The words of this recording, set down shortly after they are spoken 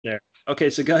Yeah.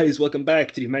 Okay, so guys, welcome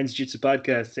back to the Men's Jiu-Jitsu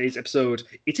podcast. Today's episode,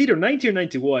 it's either 90 or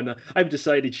 91. I've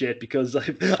decided yet because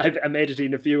I'm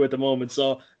editing a few at the moment,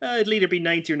 so it'll either be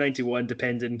 90 or 91,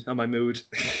 depending on my mood.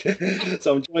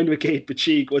 So I'm joined with Kate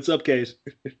Pacheek. What's up, Kate?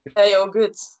 Hey, all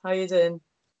good. How you doing?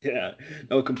 Yeah,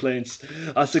 no complaints.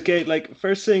 So Kate, like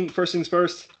first things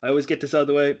first. I always get this out of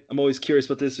the way. I'm always curious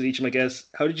about this with each of my guests.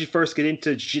 How did you first get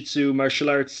into jiu-jitsu, martial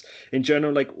arts in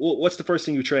general? Like, what's the first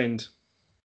thing you trained?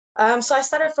 So I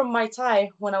started from Muay Thai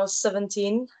when I was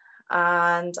 17,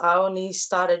 and I only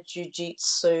started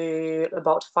Jiu-Jitsu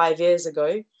about 5 years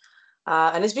ago.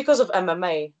 And it's because of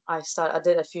MMA. I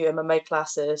did a few MMA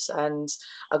classes, and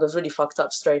I got really fucked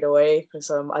up straight away because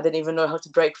I didn't even know how to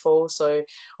break fall. So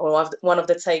on one of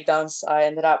the takedowns, I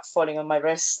ended up falling on my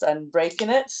wrist and breaking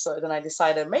it. So then I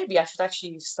decided maybe I should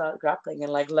actually start grappling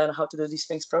and like learn how to do these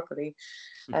things properly.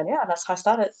 And yeah, that's how I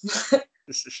started.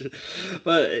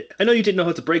 But I know you didn't know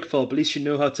how to break fall, but at least you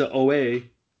know how to OA,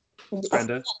 Of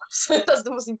Brenda. course, that's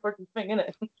the most important thing, isn't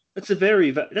it? That's a very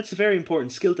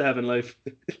important skill to have in life.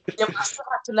 Yeah, but I still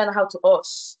have to learn how to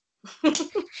us.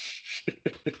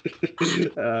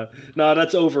 No,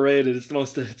 that's overrated. It's the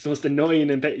most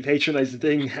annoying and patronizing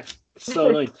thing. It's so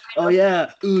annoying. Oh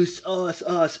yeah,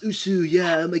 us, usu,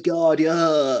 yeah. Oh my God,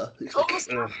 yeah. It's like, Almost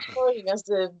as annoying as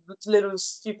the little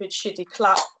stupid shitty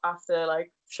clap after like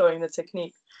showing the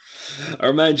technique.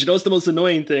 or man, you know what's the most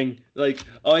annoying thing? Like,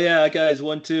 oh yeah, guys,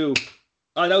 1, 2.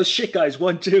 Oh, that was shit, guys.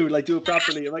 1, 2. Like, do it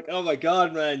properly. I'm like, oh my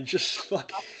God, man, just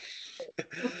fuck.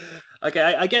 Okay,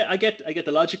 I get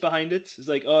the logic behind it. It's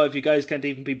like, oh, if you guys can't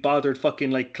even be bothered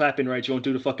fucking like clapping right, you won't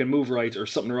do the fucking move right or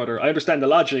something or other. I understand the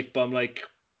logic, but I'm like,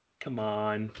 come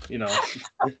on, you know.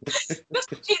 Just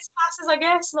for kids classes, I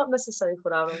guess, not necessary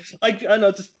for adults. I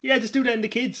know, just do that in the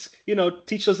kids.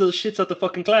 Teach those little shits how to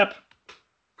fucking clap.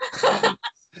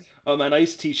 Oh man, I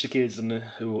used to teach the kids, and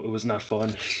it was not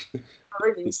fun.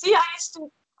 Really. See,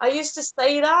 I used to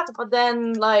say that, but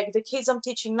then like the kids I'm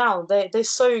teaching now, they're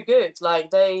so good.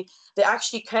 Like they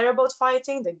actually care about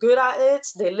fighting. They're good at it.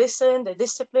 They listen. They're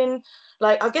disciplined.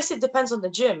 Like I guess it depends on the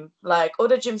gym. Like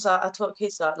other gyms I taught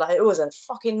kids that like it was a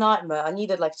fucking nightmare. I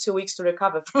needed like 2 weeks to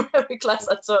recover from every class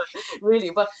I taught, really.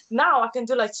 But now I can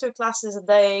do like two classes a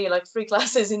day, like three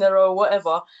classes in a row,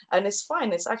 whatever, and it's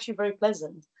fine. It's actually very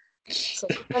pleasant. So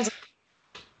it depends.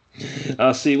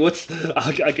 See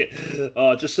I get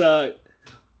just while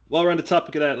we're on the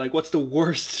topic of that, like, what's the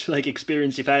worst like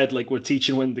experience you've had like with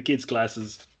teaching one of the kids'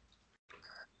 classes?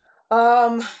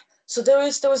 Um, so there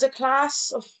was a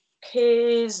class of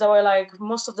kids that were like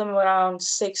most of them were around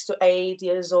 6 to 8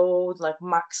 years old, like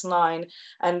max nine,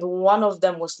 and one of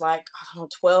them was like I don't know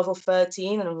 12 or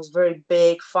 13, and it was a very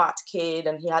big fat kid,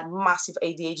 and he had massive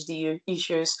ADHD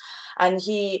issues, and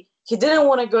he didn't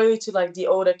want to go to like the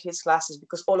older kids classes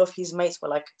because all of his mates were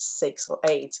like 6 or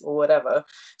 8 or whatever,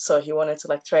 so he wanted to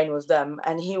like train with them,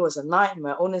 and he was a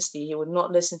nightmare. Honestly, he would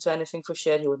not listen to anything for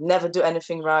shit. He would never do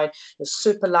anything right. He was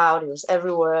super loud. He was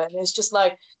everywhere. And it's just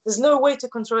like, there's no way to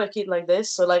control a kid like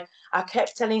this. So like, I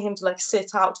kept telling him to like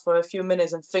sit out for a few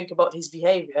minutes and think about his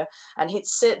behavior. And he'd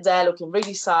sit there looking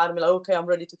really sad and be like, okay, I'm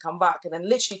ready to come back. And then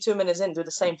literally 2 minutes in, do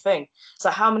the same thing. So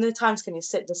how many times can you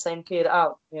sit the same kid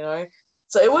out, you know?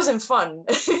 So it wasn't fun.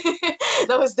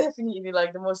 That was definitely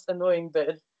like the most annoying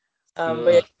bit. But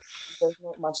yeah, Uh, there's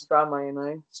not much drama, you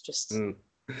know. It's just mm.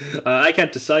 I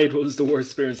can't decide what was the worst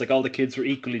experience. Like, all the kids were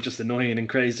equally just annoying and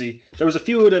crazy. There was a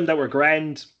few of them that were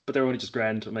grand, but they were only just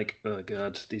grand. I'm like, oh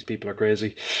God, these people are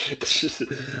crazy. It's just,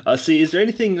 see, is there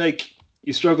anything like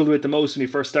you struggled with the most when you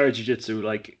first started jiu-jitsu?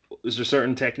 Like, was there a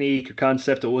certain technique or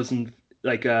concept that wasn't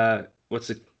like what's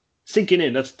it? Sinking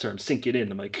in, that's the term, sinking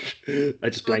in. I'm like, I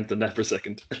just blanked on that for a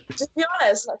second. to be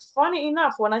honest, like funny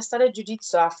enough, when I started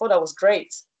jujitsu, I thought I was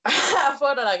great. I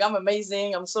thought that like I'm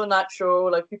amazing, I'm so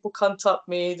natural, like people can't top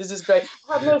me. This is great.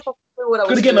 I had no fucking clue what I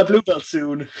Gonna was get doing. my blue belt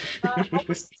soon. I wasn't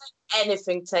doing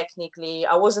anything technically.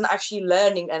 I wasn't actually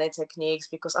learning any techniques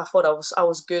because I thought I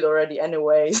was good already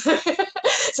anyway.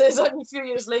 So it's only a few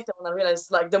years later when I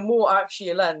realized like the more I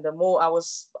actually learned, the more I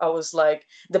was like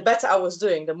the better I was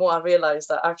doing, the more I realized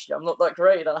that actually I'm not that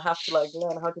great and I have to like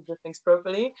learn how to do things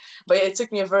properly. But it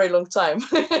took me a very long time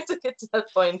to get to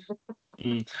that point.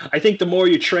 I think the more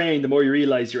you train, the more you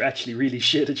realize you're actually really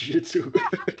shit at jiu-jitsu.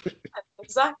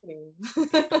 Exactly.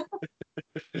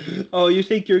 Oh, you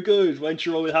think you're good? Why don't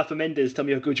you roll with half a Mendes? Tell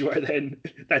me how good you are then.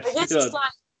 I That's guess it's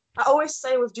like I always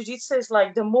say with jiu-jitsu, it's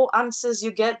like the more answers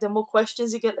you get, the more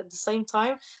questions you get at the same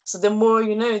time. So the more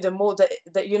you know, the more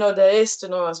that you know there is to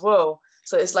know as well.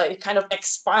 So it's like it kind of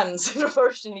expands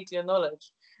proportionally to your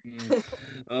knowledge. Mm.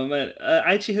 Oh man,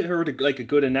 I actually heard like a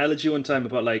good analogy one time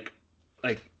about like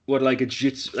what like a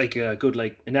jiu-jitsu, like a good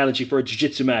like analogy for a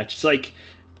jiu-jitsu match. It's like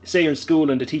say you're in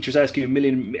school and the teacher's asking you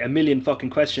a million fucking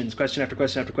questions, question after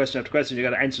question after question after question. You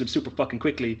got to answer them super fucking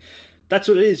quickly. That's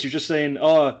what it is. You're just saying,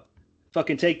 oh,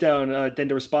 fucking takedown. Then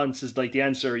the response is like the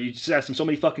answer. You just ask them so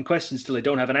many fucking questions till they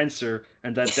don't have an answer,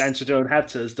 and that the answer they don't have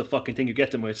to is the fucking thing you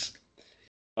get them with.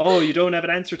 Oh, you don't have an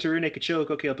answer to rear naked choke.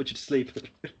 Okay, I'll put you to sleep.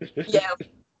 Yeah,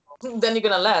 then you're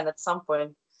gonna learn at some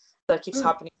point. That keeps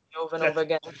happening over and over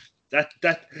again.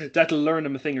 That'll learn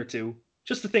them a thing or two.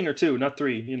 Just a thing or two, not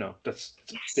three. You know, that's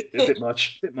a bit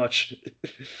much. Bit much.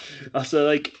 Also,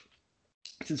 like,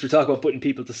 since we're talking about putting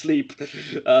people to sleep,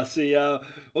 what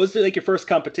was it like your first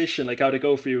competition? Like, how'd it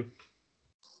go for you?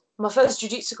 My first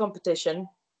jiu-jitsu competition.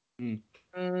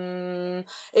 Mm.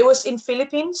 It was in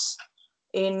Philippines,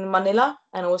 in Manila,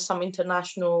 and it was some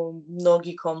international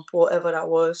nogi comp, whatever that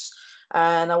was.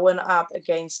 And I went up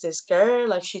against this girl.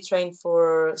 Like she trained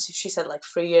for, she said like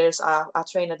 3 years. I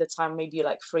trained at the time maybe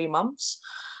like 3 months.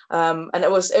 And it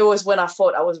was when I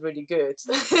thought I was really good.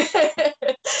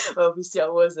 Obviously I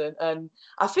wasn't, and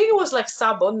I think it was like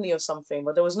sub only or something,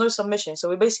 but there was no submission. So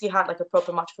we basically had like a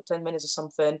proper match for 10 minutes or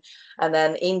something, and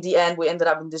then in the end we ended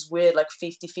up in this weird like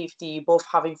 50-50, both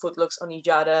having footlocks on each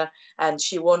other, and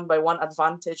she won by one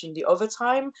advantage in the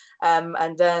overtime.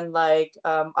 And then I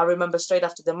remember straight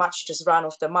after the match she just ran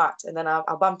off the mat, and then I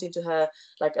bumped into her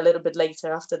like a little bit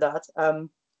later after that.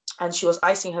 And she was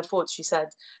icing her foot. She said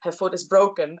her foot is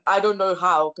broken. I don't know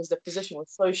how, because the position was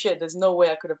so shit. There's no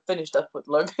way I could have finished that foot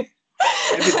long.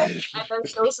 And then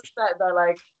she also said that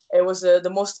like it was the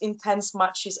most intense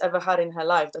match she's ever had in her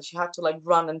life. That she had to like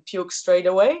run and puke straight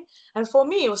away. And for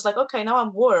me, it was like, okay, now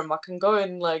I'm warm. I can go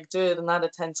and like do it another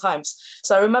 10 times.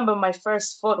 So I remember my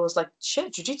first thought was like,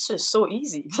 shit, jiu-jitsu is so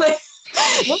easy. Like,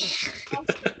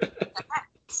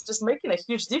 it's just making a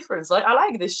huge difference. Like I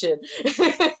like this shit.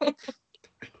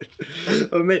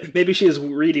 Or maybe she has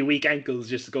really weak ankles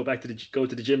just to go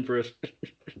to the gym for it.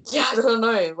 Yeah, I don't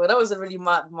know, but that was a really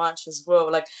mad match as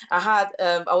well. Like I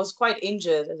was quite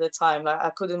injured at the time. Like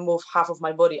I couldn't move half of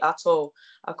my body at all.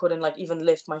 I couldn't like even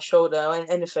lift my shoulder or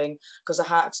anything because I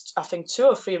had, I think, 2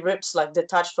 or 3 ribs like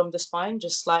detached from the spine,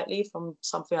 just slightly from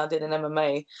something I did in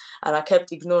MMA, and I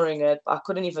kept ignoring it. I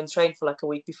couldn't even train for like a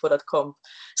week before that comp.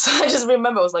 So I just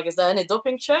remember I was like, "Is there any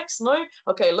doping checks? No.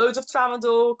 Okay, loads of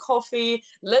tramadol, coffee.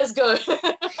 Let's go."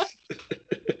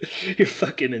 You're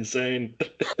fucking insane.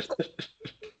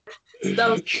 So that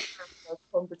was my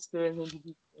comp experience in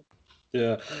the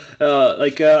Yeah,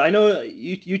 I know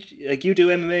you do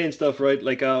MMA and stuff, right?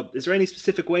 Like, is there any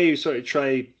specific way you sort of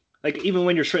try, like, even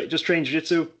when you're just training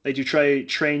jiu-jitsu, like, do you try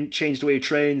change the way you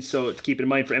train so to keep it in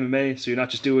mind for MMA, so you're not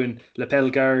just doing lapel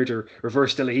guard or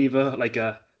reverse de la Riva like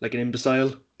an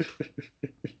imbecile?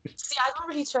 See, I don't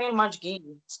really train much gi,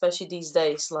 especially these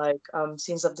days. Like,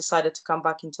 since I've decided to come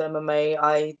back into MMA,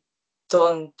 I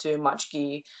don't do much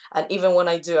gi. And even when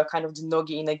I do, I kind of do no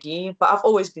gi in a gi. But I've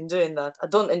always been doing that. I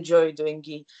don't enjoy doing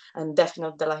gi, and definitely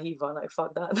not De La Hiva. Like,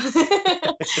 fuck that.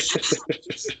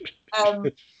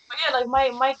 But yeah,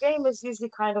 like my game is usually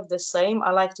kind of the same.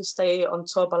 I like to stay on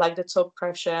top. I like the top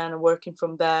pressure and working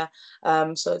from there.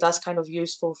 So that's kind of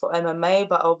useful for MMA.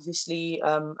 But obviously,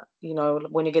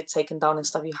 when you get taken down and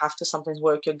stuff, you have to sometimes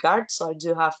work your guard. So I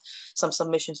do have some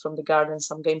submissions from the guard and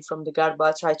some game from the guard, but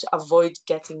I try to avoid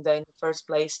getting there in the first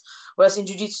place. Whereas in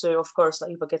jiu-jitsu, of course,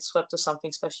 like if I get swept or something,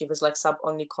 especially if it's like sub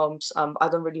only comps, I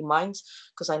don't really mind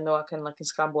because I know I can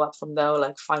scramble up from there or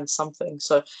like find something.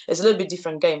 So it's a little bit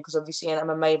different game because obviously in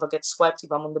MMA, if I get swept,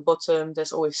 if I'm on the bottom,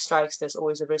 there's always strikes, there's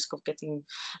always a risk of getting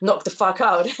knocked the fuck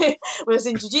out. Whereas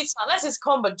in jiu-jitsu, unless it's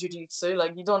combat jiu-jitsu,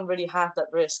 like you don't really have that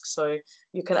risk. So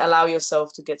you can allow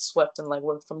yourself to get swept and like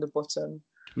work from the bottom.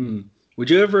 Hmm. Would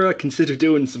you ever consider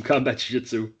doing some combat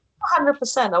jiu-jitsu?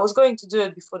 100%. I was going to do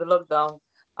it before the lockdown.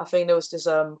 I think there was this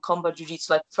combat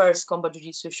jiu-jitsu, like first combat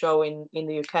jiu-jitsu show in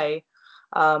the UK.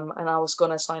 And I was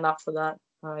gonna sign up for that.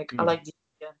 Like I Hmm. like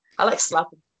I like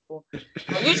slapping people.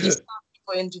 I usually slap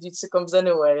people in jiu-jitsu comps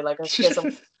anyway. Like I get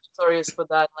some stories for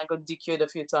that, and I got DQ'd a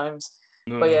few times.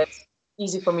 But No. yeah, it's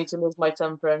easy for me to lose my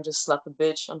temper and just slap a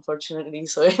bitch, unfortunately.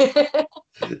 So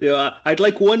Yeah, I'd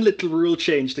like one little rule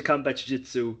change to combat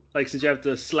jiu-jitsu. Like since you have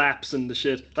the slaps and the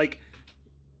shit. Like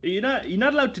you're not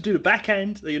allowed to do the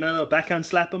backhand. You're not allowed to backhand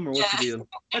slap him, or what's the yeah, deal?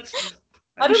 That's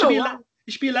I you don't should know be why allowed.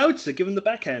 You should be allowed to give him the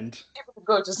backhand. people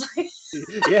go just like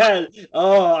Yeah.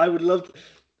 Oh, I would love.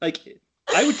 Like,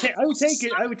 I would take just it.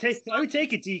 slap, I slap would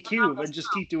take a DQ and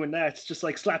just keep doing that. It's just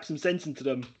like slap some sense into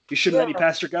them. You shouldn't let me yeah.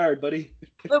 pass your guard, buddy.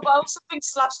 No, but I also think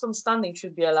slaps from standing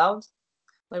should be allowed.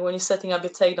 Like when you're setting up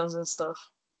your takedowns and stuff.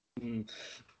 Mm.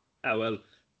 Ah well,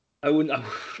 I wouldn't.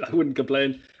 I wouldn't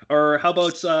complain. Or how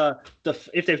about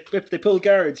if they pull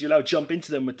guards, you're allowed to jump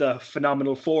into them with the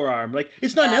phenomenal forearm. Like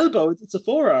it's not an Yeah, elbow, it's a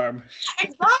forearm.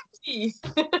 exactly.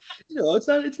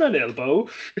 It's not an elbow.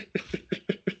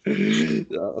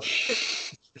 Oh.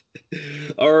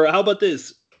 Or how about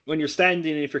this? When you're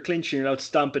standing, if you're clinching, you're allowed to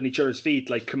stomp on each other's feet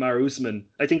like Kamaru Usman.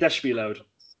 I think that should be allowed.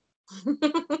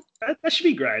 That should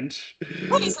be grand.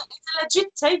 Well, it's a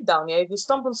legit takedown. Yeah, if you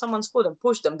stomp on someone's foot and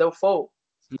push them, they'll fall.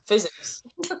 Physics.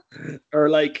 Or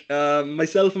like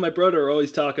myself and my brother are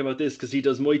always talking about this because he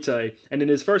does Muay Thai, and in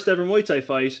his first ever Muay Thai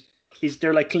fight,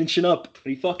 they're like clinching up,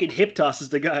 and he fucking hip tosses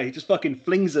the guy, he just fucking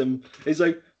flings him. He's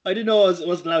like, I didn't know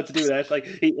wasn't allowed to do that. Like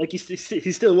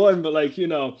he still won, but like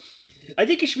I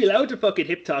think you should be allowed to fucking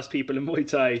hip toss people in Muay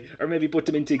Thai, or maybe put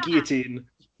them into a guillotine.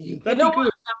 You That'd be know good.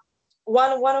 what?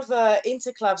 One of the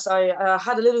interclubs, I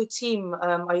had a little team.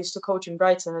 I used to coach in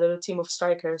Brighton, a little team of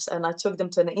strikers, and I took them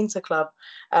to an interclub.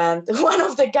 And one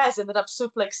of the guys ended up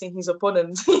suplexing his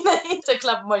opponent in an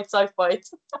interclub Muay Thai fight.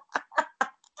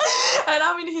 And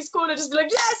I'm in his corner, just be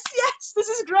like, yes, yes, this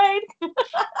is great.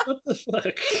 What the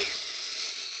fuck?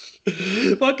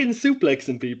 Fucking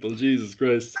suplexing people, Jesus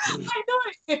Christ. I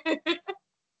know.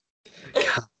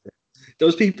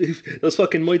 Those people, those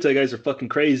fucking Muay Thai guys are fucking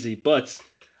crazy. But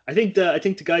I think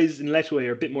the guys in Letway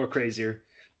are a bit more crazier.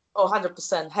 Oh,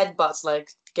 100%. Headbutts,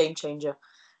 like, game changer.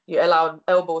 You allow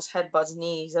elbows, headbutts,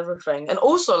 knees, everything. And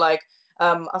also, like,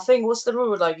 I think, what's the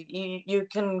rule? Like, you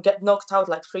can get knocked out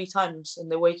like 3 times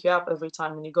and they wake you up every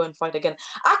time and you go and fight again.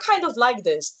 I kind of like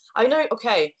this. I know,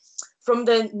 okay, from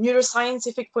the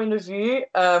neuroscientific point of view,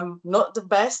 not the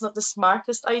best, not the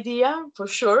smartest idea, for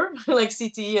sure, like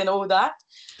CTE and all that.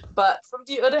 But from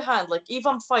the other hand, like if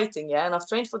I'm fighting, yeah, and I've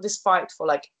trained for this fight for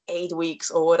like 8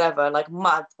 weeks or whatever, like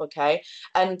mad, okay,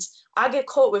 and I get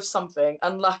caught with something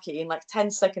unlucky in like 10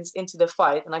 seconds into the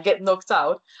fight and I get knocked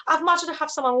out, I'd much rather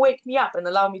have someone wake me up and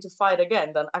allow me to fight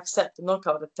again than accept the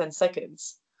knockout at 10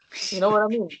 seconds. You know what I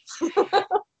mean?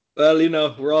 Well,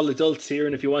 we're all adults here,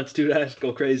 and if you want to do that,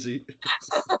 go crazy.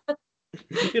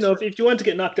 If you want to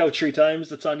get knocked out 3 times,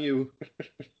 that's on you.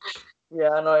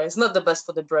 Yeah, I know it's not the best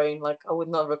for the brain. Like I would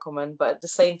not recommend, but at the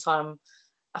same time,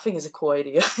 I think it's a cool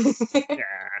idea.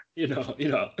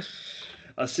 Yeah,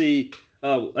 I'll see.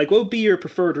 Like, what would be your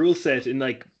preferred rule set in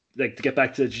like to get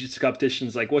back to the jiu-jitsu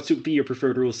competitions? Like, what would be your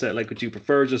preferred rule set? Like, would you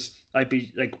prefer just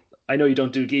IB? Like, I know you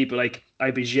don't do gi, but like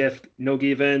IBGF, no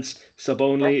gi events, sub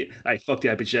only. I fuck the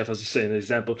IBGF. I was just saying an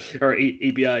example, or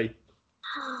EBI.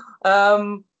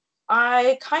 Um,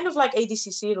 I kind of like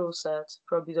ADCC rule set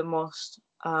probably the most.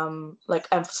 Like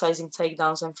emphasizing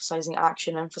takedowns, emphasizing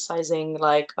action, emphasizing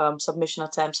like submission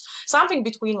attempts. Something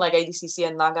between like ADCC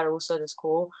and Naga rule set is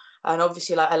cool. And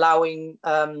obviously like allowing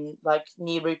like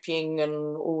knee ripping and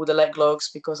all the leg locks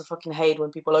because I fucking hate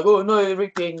when people are like, oh no,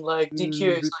 ripping like DQ.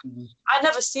 It's like, I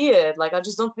never see it. Like I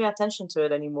just don't pay attention to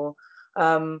it anymore.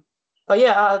 But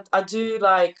yeah, I do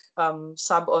like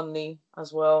sub only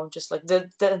as well. Just like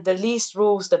the least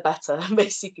rules, the better,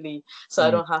 basically. So I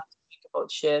Mm, don't have to think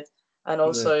about shit. And yeah.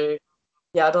 also,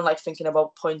 yeah, I don't like thinking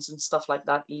about points and stuff like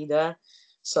that either.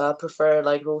 So I prefer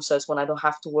like rule sets when I don't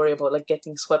have to worry about like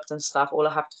getting swept and stuff. All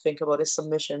I have to think about is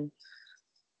submission.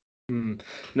 Mm.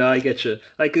 No, I get you.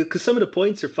 Like, because some of the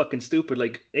points are fucking stupid.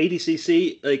 Like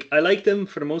ADCC, like I like them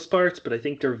for the most part, but I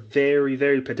think they're very,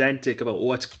 very pedantic about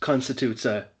what constitutes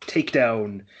a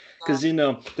takedown. Because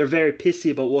they're very pissy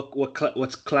about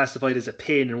what's classified as a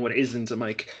pin and what isn't. I'm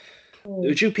like, Mm.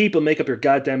 would you people make up your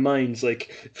goddamn minds?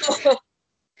 Like,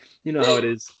 you know how it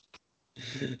is.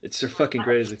 They're fucking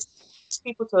crazy.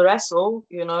 People to wrestle,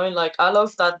 like I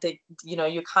love that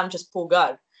you can't just pull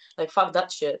guard. Like fuck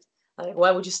that shit. Like why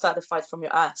would you start the fight from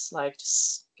your ass? Like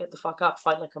just get the fuck up,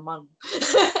 fight like a man.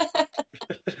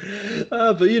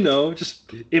 But just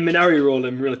Imanari roll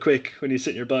him real quick when you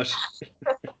sit in your butt.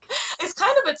 It's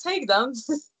kind of a takedown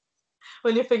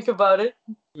when you think about it.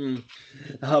 Mm.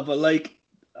 But like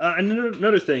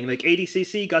another thing, like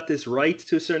ADCC got this right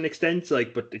to a certain extent,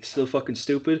 like, but it's still fucking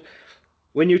stupid.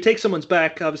 When you take someone's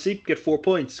back, obviously you get 4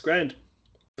 points, grand.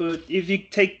 But if you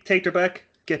take their back,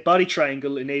 get body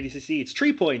triangle in ADCC, it's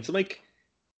 3 points. I'm like,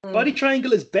 body Mm.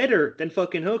 triangle is better than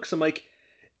fucking hooks. I'm like,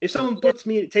 if someone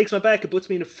Yeah, takes my back and puts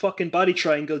me in a fucking body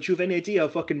triangle, do you have any idea how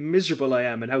fucking miserable I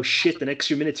am and how shit the next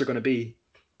few minutes are going to be?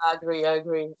 I agree. I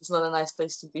agree. It's not a nice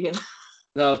place to be in.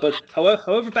 No, but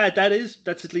however bad that is,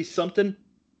 that's at least something.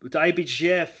 With the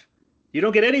IBGF, you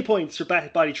don't get any points for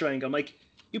body triangle. I'm like,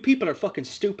 you people are fucking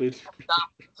stupid.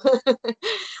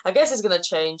 I guess it's gonna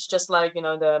change, just like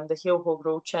the heel hook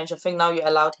rule change. I think now you're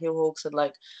allowed heel hooks with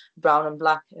like brown and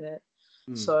black in it.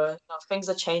 Hmm. So things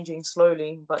are changing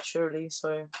slowly but surely.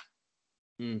 So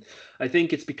I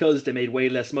think it's because they made way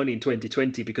less money in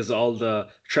 2020 because of all the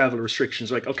travel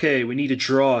restrictions. Like, okay, we need a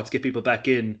draw to get people back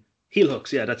in. Heel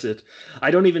hooks, yeah, that's it.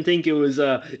 I don't even think it was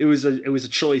a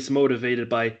choice motivated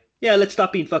by, yeah, let's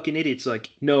stop being fucking idiots. Like,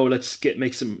 no, let's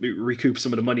make some recoup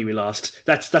some of the money we lost.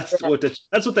 That's what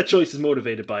that choice is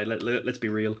motivated by. Let's be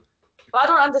real. But I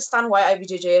don't understand why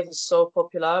IBJJF is so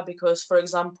popular because, for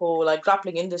example, like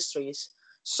grappling industries,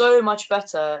 so much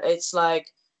better. It's like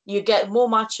you get more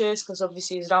matches because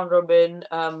obviously it's round robin.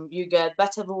 You get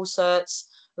better rule sets,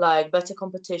 like better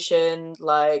competition.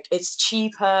 Like it's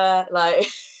cheaper. Like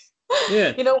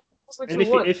Yeah. you know, what would And you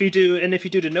want? if you do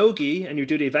the nogi and you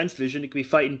do the advanced division, you can be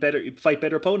fighting better, you fight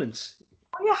better opponents.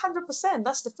 Oh yeah, 100%.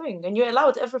 That's the thing, and you're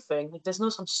allowed everything. Like there's no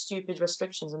some stupid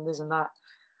restrictions and this and that.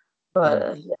 But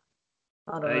Mm. yeah,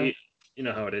 I don't know. I, you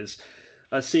know how it is.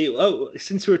 See. Oh,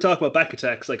 since we were talking about back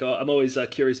attacks, like I'm always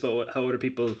curious about how other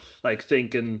people like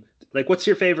think and like what's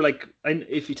your favorite like and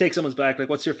if you take someone's back, like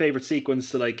what's your favorite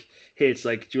sequence to like hits?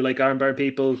 Like, do you like armbar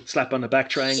people, slap on the back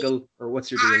triangle, or what's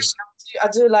your deal? I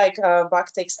do like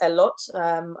back takes a lot,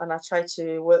 and I try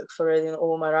to work for it in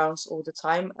all my rounds all the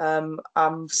time.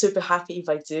 I'm super happy if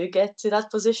I do get to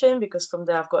that position because from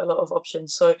there I've got a lot of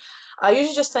options. So I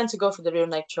usually just tend to go for the rear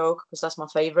neck choke because that's my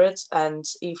favorite. And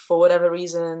if for whatever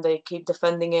reason they keep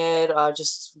defending it, I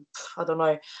don't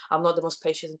know. I'm not the most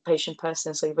patient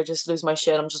person. So if I just lose my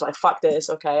shit, I'm just like fuck this.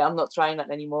 Okay, I'm not trying that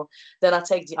anymore. Then I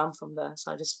take the arm from there.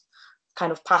 So I just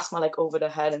kind of pass my leg over the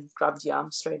head and grab the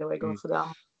arm straight away, go Mm. for the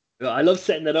arm. Yeah, I love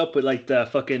setting it up with like the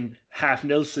fucking half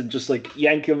Nelson, just like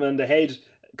yank him on the head.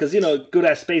 Because good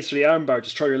ass space for the armbar,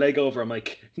 just throw your leg over. I'm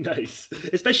like, nice.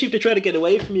 Especially if they try to get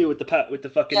away from you with the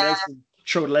fucking Yeah, Nelson,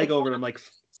 throw the leg over. I'm like,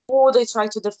 or they try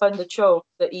to defend the choke,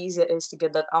 the easier it is to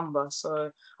get that umber.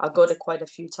 So I got it quite a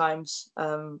few times,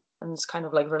 and it's kind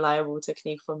of like reliable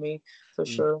technique for me for mm,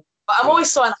 sure. But I'm yeah.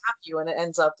 always so unhappy when it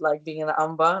ends up like being an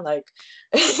umber. Like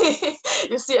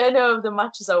you see any of the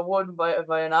matches I won by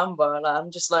an umber, like,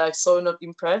 I'm just like so not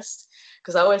impressed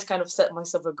because I always kind of set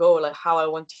myself a goal like how I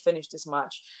want to finish this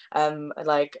match.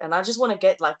 Like, and I just want to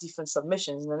get like different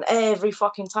submissions, and then every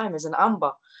fucking time is an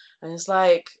umber. And it's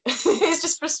like it's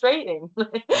just frustrating.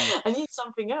 Mm, I need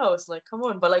something else. Like, come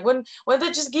on. But like when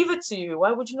they just give it to you,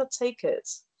 why would you not take it?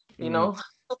 You mm. know?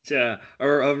 Yeah,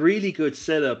 or a really good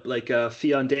setup, like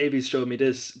Fionn Davies showed me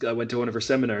this. I went to one of her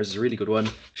seminars. It's a really good one.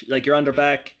 Like you're on their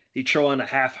back, you throw on a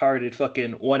half-hearted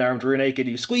fucking one-armed rear naked.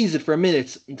 You squeeze it for a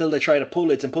minute until they try to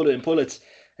pull it and pull it and pull it,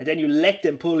 and then you let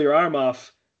them pull your arm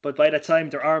off. But by that time,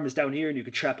 their arm is down here, and you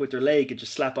can trap with their leg and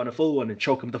just slap on a full one and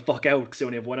choke them the fuck out because they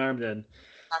only have one arm. Then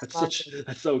That's magic.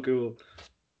 that's so cool.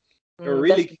 Or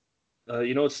Definitely.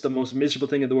 really, it's the most miserable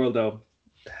thing in the world though,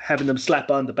 having them slap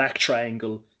on the back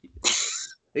triangle.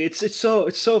 It's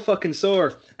so fucking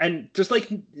sore, and there's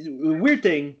like a weird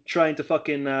thing trying to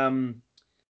fucking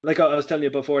like I was telling you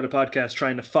before the podcast,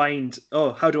 trying to find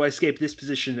how do I escape this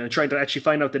position and trying to actually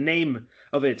find out the name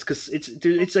of it because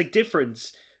it's like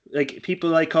different. Like people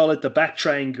like call it the back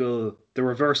triangle, the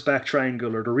reverse back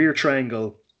triangle, or the rear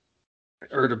triangle,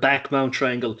 or the back mount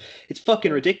triangle. It's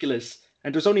fucking ridiculous.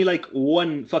 And there's only like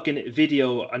one fucking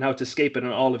video on how to escape it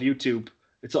on all of YouTube.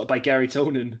 It's by Gary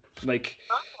Tonin. Like,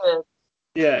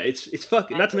 yeah, it's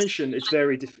fucking. Not to mention, it's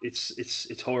very.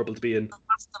 It's horrible to be in.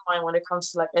 Mastermind when it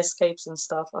comes to like escapes and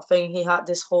stuff. I think he had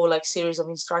this whole like series of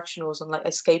instructionals on like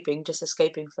escaping, just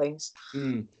escaping things.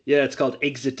 Yeah, it's called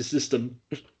Exit the System.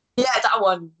 Yeah, that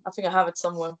one. I think I have it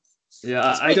somewhere. Yeah,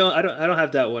 It's I pretty don't, I don't, I don't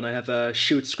have that one. I have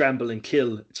Shoot, Scramble, and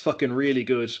Kill. It's fucking really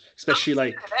good, especially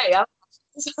like. good. Hey,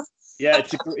 Yeah,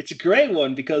 it's a great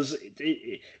one because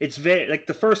it's very like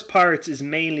the first part is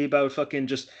mainly about fucking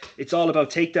just it's all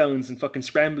about takedowns and fucking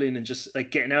scrambling and just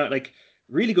like getting out. Like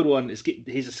really good one is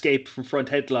his escape from front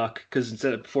headlock because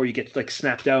instead of before you get like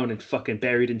snapped down and fucking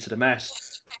buried into the mat.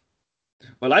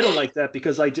 Well, I don't like that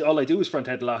because all I do is front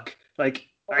headlock. Like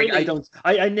I really. don't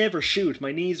I never shoot.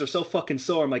 My knees are so fucking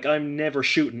sore. I'm like I'm never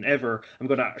shooting ever. I'm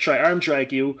gonna try arm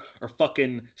drag you or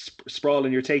fucking sprawl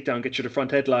in your takedown, get you to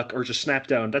front headlock or just snap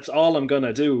down. That's all I'm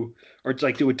gonna do. Or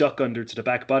like do a duck under to the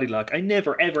back body lock. I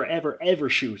never ever ever ever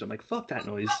shoot. I'm like fuck that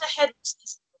noise. The head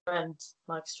is defend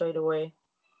like straight away,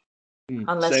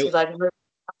 unless you So like. I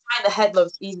find the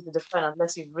headlock's easy to defend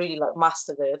unless you've really like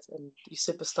mastered it and you're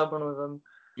super stubborn with them.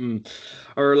 Mm.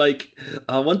 Or like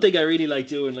one thing I really like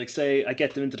doing, like say I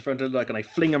get them into the front of the lock and I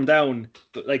fling them down,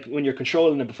 but like when you're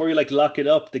controlling them, before you like lock it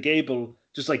up, the gable,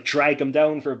 just like drag them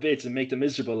down for a bit and make them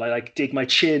miserable. I like dig my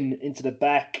chin into the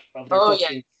back of their Oh yeah,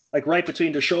 fucking like right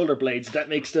between their shoulder blades. That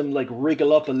makes them like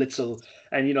wriggle up a little,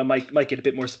 and might get a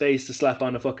bit more space to slap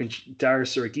on a fucking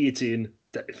Dars or a guillotine.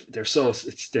 They're yeah,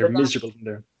 they're but miserable in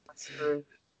there. that's true.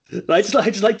 I just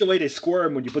like the way they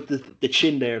squirm when you put the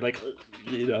chin there, like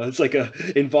it's like a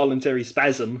involuntary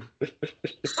spasm.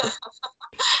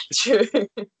 True.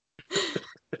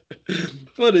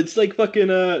 But it's like fucking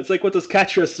it's like what those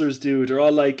catch wrestlers do. They're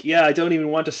all like, yeah, I don't even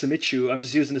want to submit you. I'm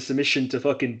just using the submission to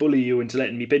fucking bully you into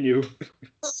letting me pin you.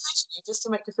 Just to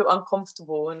make you feel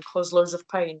uncomfortable and cause loads of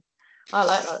pain. I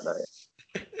like that though.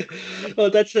 Well,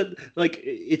 that's it. Like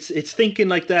it's thinking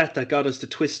like that got us the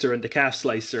Twister and the Calf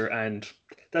Slicer, and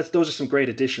those are some great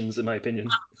additions in my opinion.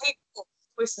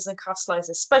 Twisters and calf slices,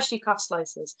 especially calf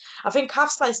slices. I think calf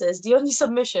slices, the only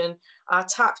submission I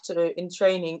tap to in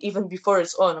training, even before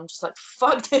it's on, I'm just like,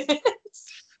 fuck this.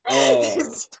 Oh,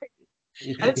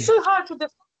 And it's so hard to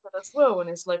defend it as well when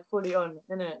it's like fully on,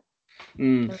 isn't it?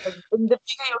 mm. And like, the bigger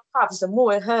your calves, the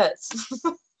more it hurts.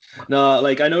 No,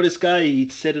 like I know this guy.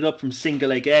 He'd set it up from single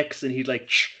leg X, and he'd like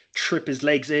trip his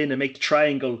legs in and make the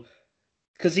triangle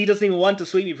because he doesn't even want to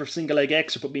sweep me for single leg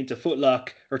X or put me into footlock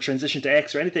or transition to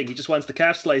X or anything. He just wants the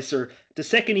calf slicer. The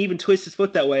second he even twists his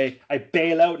foot that way, I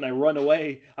bail out and I run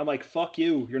away. I'm like, fuck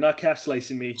you. You're not calf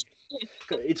slicing me.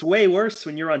 It's way worse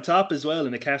when you're on top as well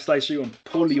and a calf slicer you and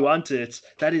pull you onto it.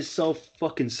 That is so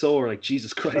fucking sore. Like,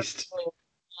 Jesus Christ.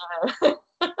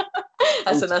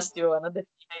 That's a nasty one. I definitely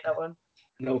hate that one.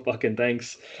 No fucking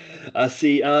thanks.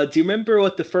 See, do you remember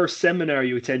what the first seminar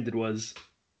you attended was?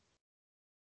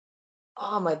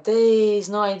 Oh my days,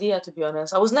 no idea to be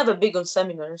honest. I was never big on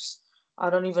seminars. I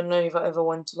don't even know if I ever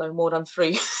went to like more than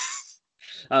three.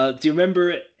 Do you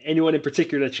remember anyone in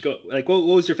particular that you go like? What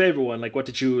was your favorite one? Like, what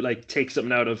did you like take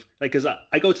something out of? Like, cause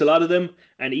I go to a lot of them,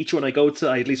 and each one I go to,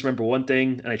 I at least remember one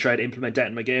thing, and I try to implement that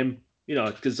in my game.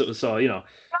 Because it was so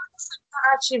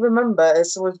I actually remember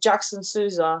it's with Jackson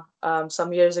Souza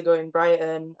some years ago in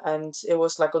Brighton, and it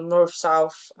was like on north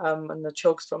south and the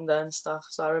chokes from there and stuff.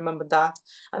 So I remember that,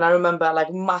 and I remember I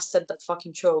like mastered that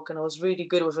fucking choke, and I was really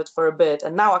good with it for a bit,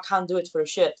 and now I can't do it for a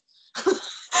shit.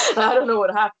 I don't know what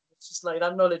happened. It's just like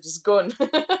that knowledge is gone.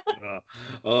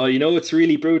 Oh, it's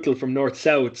really brutal from north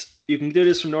south. You can do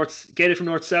this from get it from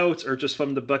north south, or just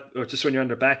from the back, or just when you're on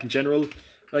their back in general.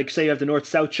 Like, say you have the north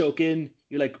south choke in,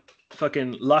 you like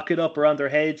fucking lock it up around their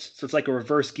heads, so it's like a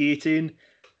reverse guillotine.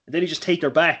 And then you just take their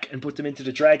back and put them into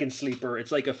the dragon sleeper.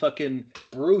 It's like a fucking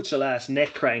brutal ass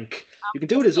neck crank. You can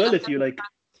do it as well if you like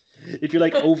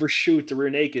overshoot the rear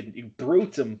naked, you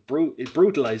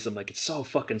brutalize them. Like, it's so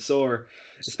fucking sore,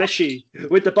 especially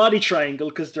with the body triangle,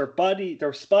 because their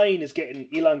spine is getting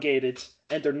elongated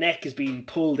and their neck is being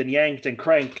pulled and yanked and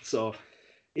cranked. So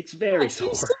it's very It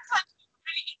seems sore.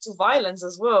 really into violence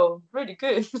as well. Really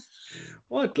good.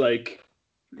 What like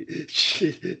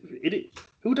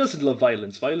who doesn't love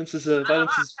violence? Violence is I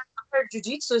heard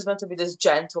jiu-jitsu is meant to be this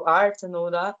gentle art and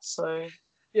all that. So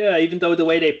yeah. Even though the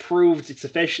way they proved its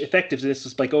effectiveness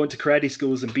was by going to karate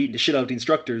schools and beating the shit out of the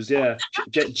instructors. Yeah,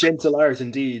 gentle art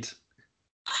indeed.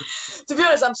 to be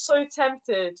honest, I'm so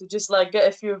tempted to just like get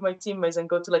a few of my teammates and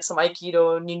go to like some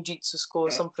Aikido or ninjutsu school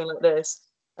or something like this,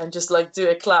 and just like do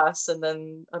a class and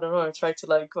then I don't know, try to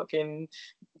like fucking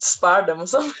spar them or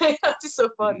something. That'd be so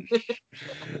fun.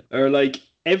 Or like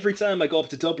every time I go up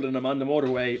to Dublin, I'm on the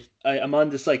motorway. I'm on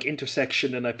this like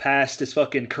intersection, and I pass this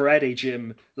fucking karate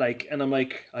gym. Like, and I'm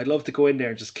like, I'd love to go in there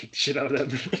and just kick the shit out of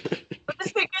them. But the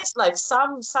thing is, like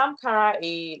some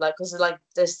karate, like because like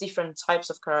there's different types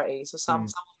of karate, so Mm. some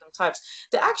of them types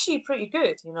they're actually pretty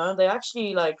good. They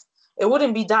actually like it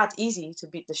wouldn't be that easy to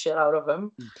beat the shit out of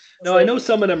them. No, I know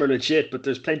some of them are legit, but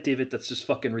there's plenty of it that's just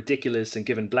fucking ridiculous and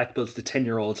giving black belts to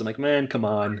 10-year-olds. I'm like, man, come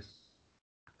on.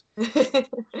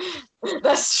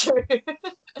 That's true.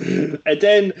 And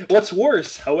then what's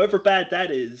worse, however bad that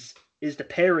is the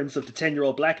parents of the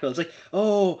 10-year-old black belts. Like,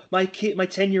 oh, my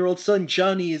 10-year-old son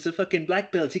Johnny is a fucking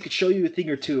black belt. He could show you a thing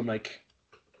or two. I'm like,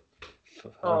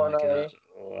 oh Oh my no, god.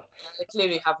 Oh. they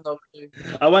clearly have no clue.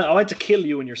 I want to kill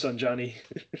you and your son Johnny.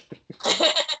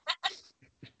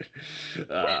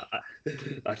 Uh, I,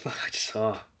 I just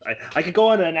I could go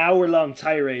on an hour-long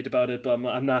tirade about it, but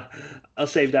I'm not. I'll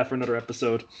save that for another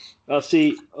episode. I'll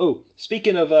see. Oh,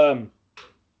 speaking of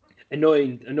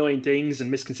annoying things and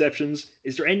misconceptions,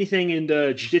 is there anything in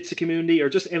the jiu-jitsu community or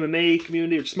just MMA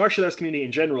community or just martial arts community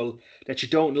in general that you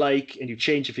don't like and you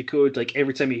change if you could? Like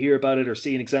every time you hear about it or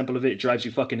see an example of it, it drives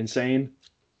you fucking insane.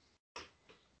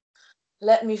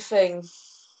 Let me think.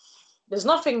 There's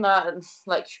nothing that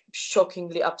like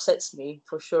shockingly upsets me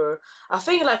for sure. I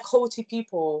think like culty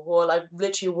people who are like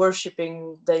literally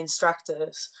worshipping the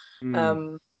instructors,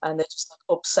 Mm. and they're just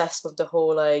like obsessed with the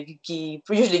whole like gi,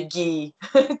 usually gi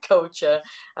culture.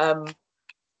 Um,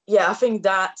 yeah, I think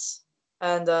that,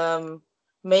 and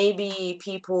maybe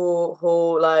people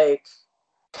who like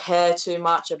care too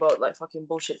much about like fucking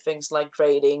bullshit things like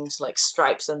gradings, like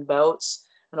stripes and belts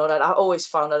and all that. I always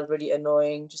found that really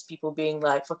annoying. Just people being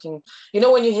like fucking,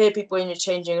 when you hear people in your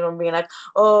changing room being like,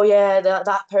 oh yeah,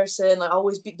 that person, like I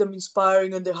always beat them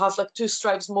inspiring and they have like 2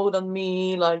 stripes more than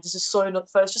me. Like this is so not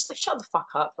fair. It's just like shut the fuck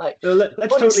up. Like Let's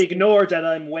totally honestly, ignore that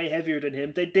I'm way heavier than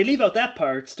him. They leave out that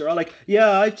part. They're all like,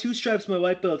 yeah, I have 2 stripes on my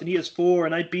white belt and he has 4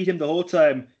 and I beat him the whole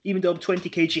time, even though I'm 20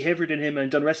 kg heavier than him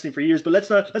and done wrestling for years. But let's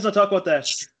not talk about that.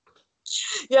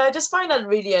 yeah, I just find that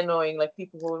really annoying. Like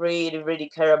people who really, really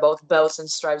care about belts and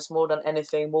stripes more than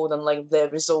anything, more than like their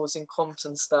results in comps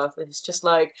and stuff. It's just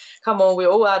like, come on, we're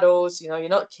all adults. You're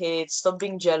not kids. Stop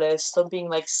being jealous. Stop being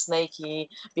like snaky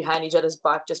behind each other's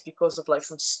back just because of like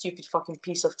some stupid fucking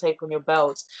piece of tape on your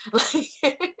belt. Like,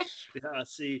 Yeah,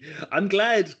 see, I'm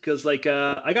glad because like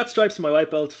I got stripes on my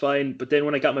white belt fine, but then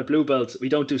when I got my blue belt, we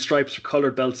don't do stripes for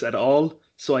colored belts at all.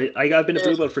 So I've been a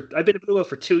blue belt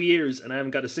for 2 years and I haven't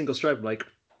got a single stripe. I'm like,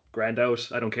 grand out,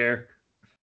 I don't care.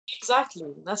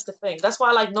 exactly. That's the thing. That's why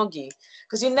I like nogi,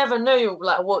 because you never know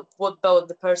like what belt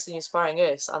the person you're sparring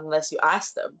is unless you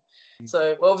ask them.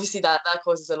 So well, obviously that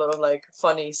causes a lot of like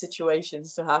funny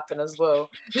situations to happen as well.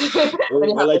 When Oh, you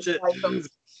have well, I like just white belts,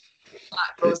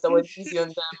 black belts that were easy on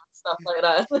them and stuff like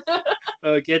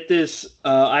that. get this.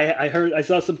 I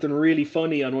saw something really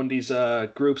funny on one of these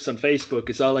groups on Facebook.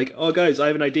 It's all like, oh guys, I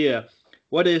have an idea.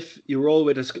 What if you roll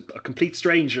with a complete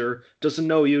stranger, doesn't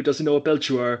know you, doesn't know what belt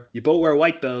you are, you both wear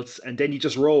white belts, and then you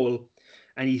just roll,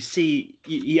 and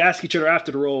you ask each other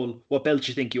after the roll what belt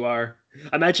you think you are.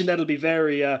 Imagine that'll be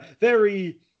very.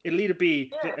 It'll either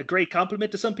be Yeah. a great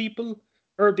compliment to some people,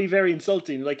 or it'll be very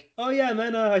insulting. Like, oh yeah,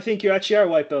 man, I think you actually are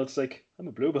white belts. Like, I'm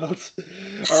a blue belt,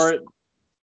 or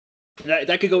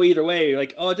that could go either way.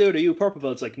 Like, oh, dude, are you a purple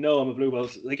belt? It's like, no, I'm a blue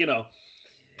belt. Like,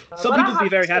 some But that people be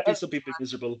very happens to happy, some people be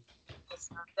miserable.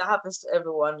 that happens to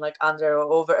everyone, like under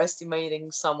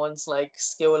overestimating someone's like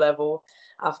skill level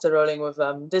after rolling with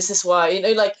them. This is why,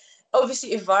 like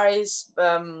obviously it varies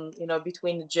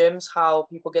between the gyms how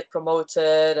people get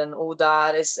promoted and all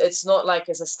that. It's not like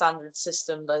it's a standard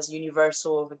system that's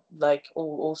universal of like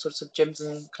all sorts of gyms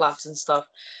and clubs and stuff.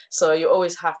 So you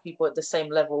always have people at the same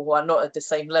level who are not at the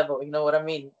same level, you know what I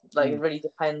mean? Like it Mm, really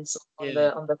depends on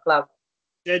yeah. the club.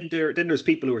 Then there's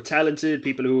people who are talented,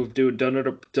 people who have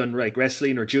done like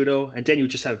wrestling or judo, and then you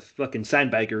just have fucking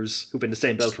sandbaggers who've been the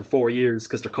same belt for 4 years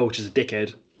because their coach is a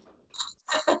dickhead.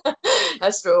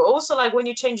 That's true. Also, like when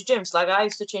you change gyms, like I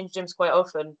used to change gyms quite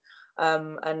often,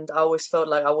 and I always felt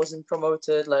like I wasn't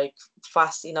promoted like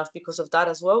fast enough because of that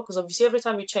as well. Because obviously, every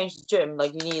time you change the gym,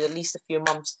 like you need at least a few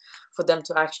months for them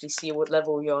to actually see what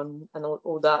level you're on and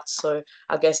all that. So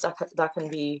I guess that can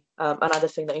be another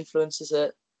thing that influences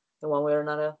it in one way or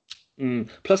another.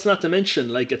 Plus, not to mention,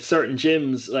 like at certain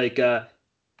gyms, like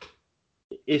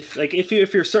if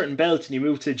you're a certain belt and you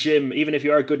move to a gym, even if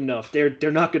you are good enough, they're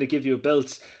not going to give you a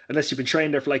belt unless you've been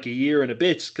trained there for like a year and a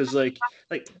bit. Because like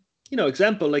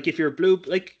example, like if you're a blue,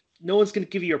 like no one's going to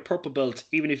give you your purple belt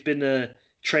even if you've been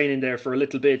training there for a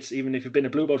little bit, even if you've been a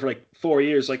blue belt for like 4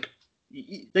 years. Like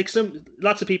like some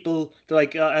lots of people they're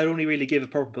like I'd only really give a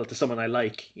purple belt to someone I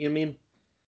like. You know what I mean?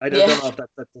 I don't Yeah. know if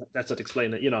that's how to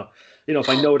explain it. If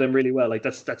I know them really well, like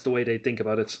that's the way they think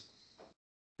about it.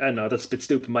 I don't know, that's a bit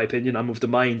stupid in my opinion. I'm of the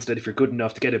mind that if you're good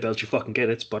enough to get a belt, you fucking get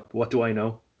it. But what do I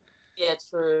know? Yeah,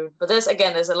 true. But there's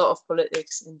a lot of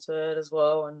politics into it as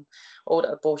well, and all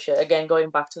that bullshit. Again,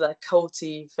 going back to that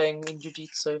culty thing in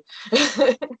jiu-jitsu.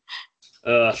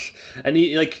 Uh,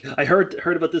 and like I heard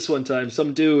about this one time.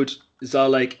 Some dude is all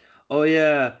like, "Oh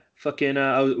yeah, fucking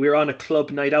we were on a club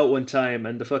night out one time,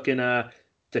 and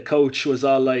the coach was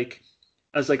all like."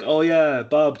 I was like, "Oh yeah,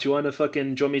 Bob, do you want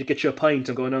me to get you a pint?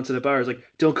 I'm going down to the bar." I was like,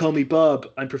 "Don't call me Bob.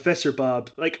 I'm Professor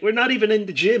Bob." Like, we're not even in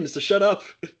the gym, so shut up.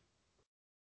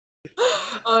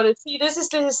 Oh, see, this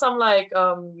is some like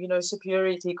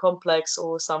superiority complex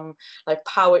or some like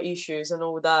power issues and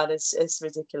all that. It's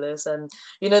ridiculous, and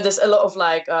there's a lot of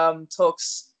like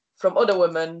talks from other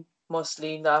women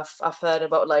mostly that I've heard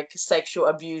about like sexual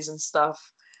abuse and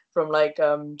stuff from like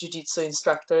jiu-jitsu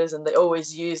instructors, and they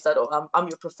always use that. Oh, I'm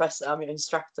your professor, I'm your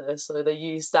instructor, so they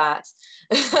use that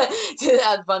to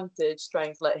their advantage,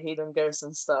 trying to like hit on girls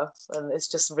and stuff, and it's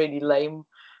just really lame.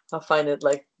 I find it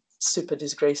like super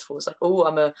disgraceful. It's like, oh,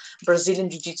 I'm a Brazilian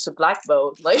Jiu-Jitsu black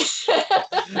belt. Like,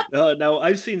 Now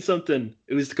I've seen something.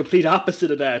 It was the complete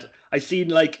opposite of that. I seen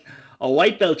like a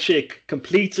white belt chick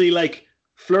completely like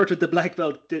flirt with the black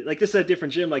belt. Like this is a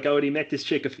different gym. Like I already met this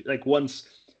chick like once.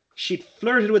 She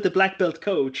flirted with the black belt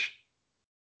coach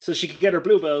so she could get her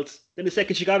blue belt. Then the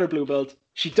second she got her blue belt,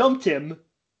 she dumped him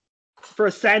for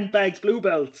a sandbags blue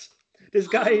belt. This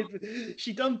guy,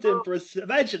 she dumped him for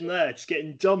imagine that, it's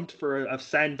getting dumped for a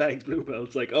sandbagged blue belt.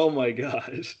 It's like, oh my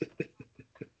God.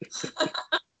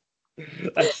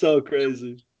 That's so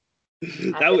crazy.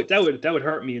 I That would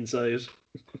hurt me inside.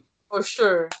 For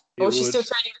sure. It Oh, she's would. still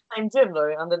training the same gym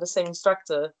though, under the same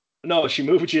instructor. No, she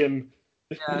moved gym.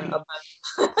 Yeah, I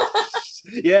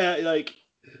bet. Yeah, like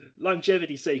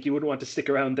longevity's sake, you wouldn't want to stick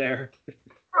around there.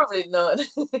 Probably not.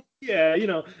 Yeah,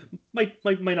 might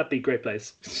not be a great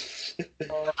place.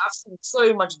 I've seen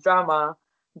so much drama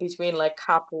between like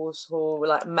couples who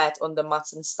like met on the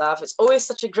mats and stuff. It's always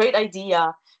such a great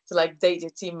idea to like date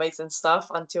your teammates and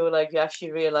stuff until like you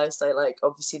actually realize that like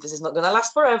obviously this is not gonna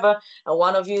last forever and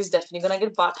one of you is definitely gonna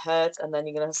get butt hurt and then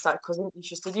you're gonna start causing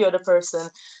issues to the other person.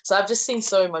 So I've just seen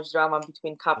so much drama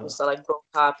between couples that like broke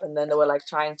up and then they were like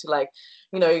trying to like,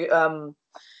 you know,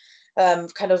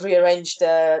 kind of rearrange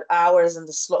the hours and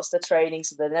the slots, the training,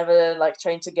 so they never like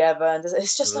train together. And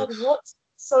it's just like, what?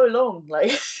 So long, like,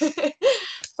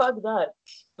 fuck that.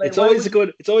 Like, it's always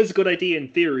a good idea in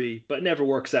theory, but it never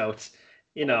works out.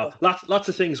 Oh, Lots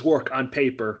of things work on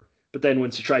paper, but then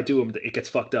once you try to do them, it gets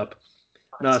fucked up.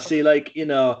 No, it's see, like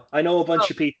I know a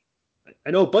bunch of people. I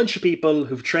know a bunch of people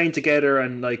who've trained together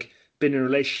and like been in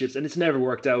relationships, and it's never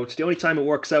worked out. The only time it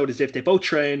works out is if they both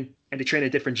train and they train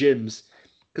at different gyms,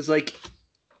 because like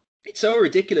it's so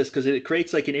ridiculous because it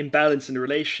creates like an imbalance in the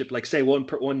relationship. Like, say one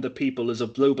of the people is a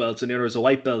blue belt and the other is a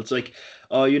white belt. It's like,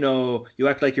 oh, you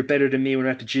act like you're better than me when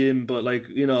we're at the gym, but like,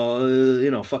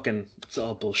 fucking, it's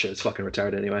all bullshit. It's fucking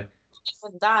retarded anyway.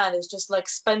 even that is just like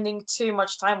spending too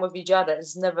much time with each other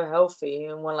is never healthy.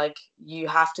 And when like you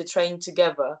have to train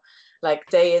together, like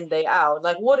day in, day out,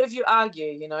 like what if you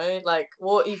argue, like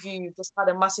what if you just had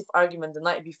a massive argument the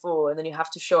night before and then you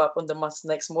have to show up on the mats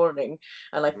next morning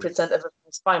and like pretend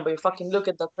everything's fine, but you fucking look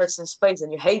at that person's face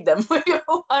and you hate them with your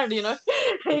whole heart, and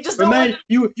you just But don't want man,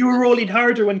 you were rolling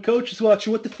harder when coach was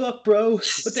watching. What the fuck, bro?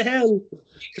 What the hell?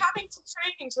 coming to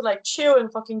training to like chill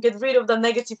and fucking get rid of the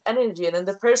negative energy, and then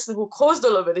the person who caused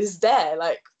all of it is there.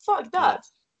 Like, fuck Yeah. that.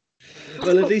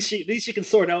 Well, at least you can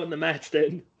sort out in the mats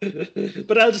then.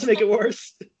 But I'll just make it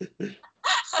worse.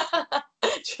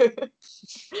 True.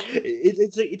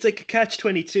 It's like a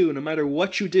catch-22. No matter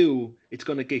what you do, it's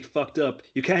gonna get fucked up.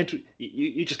 You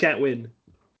just can't win.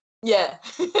 Yeah.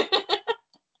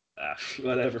 Ah,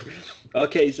 whatever.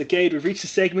 Okay, so Cade, we've reached the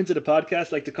segment of the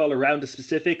podcast I like to call a round of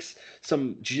specifics.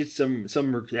 Some jiu-jitsu,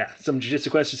 some jiu-jitsu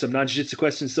questions, some non-jiu-jitsu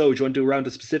questions. So, do you want to do a round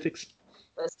of specifics?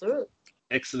 Let's do it.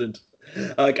 Excellent.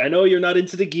 Like, I know you're not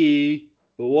into the gi,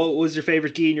 but what was your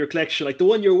favorite gi in your collection? Like the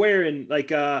one you're wearing.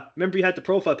 Like, remember you had the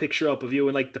profile picture up of you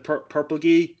in like the purple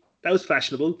gi. That was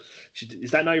fashionable. Is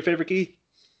that not your favorite gi?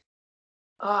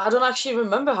 I don't actually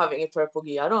remember having a purple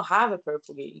gi. I don't have a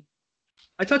purple gi.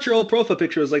 I thought your old profile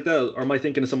picture was like that, or am I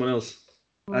thinking of someone else?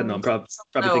 I don't know. I'm probably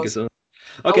thinking else. so.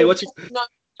 Okay, what's your?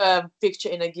 Not picture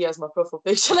in a gi as my profile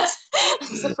picture.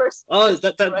 That's the first. Oh,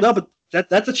 no, but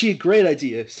that's actually a great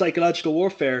idea. Psychological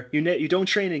warfare. You don't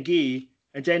train in gi,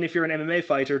 and then if you're an MMA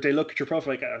fighter, they look at your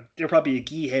profile like they're probably a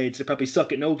gi heads. They probably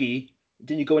suck at no gi.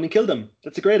 Then you go in and kill them.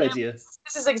 That's a great idea.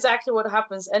 This is exactly what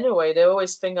happens anyway. They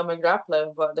always think I'm a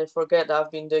grappler, but they forget that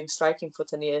I've been doing striking for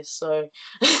 10 years. So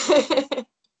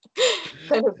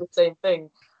kind of the same thing.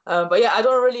 But yeah, I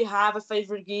don't really have a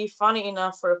favorite gi. Funny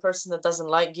enough, for a person that doesn't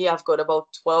like gi, I've got about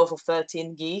 12 or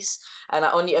 13 gis, and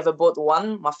I only ever bought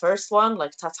one, my first one,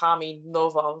 like Tatami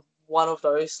Nova, one of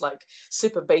those like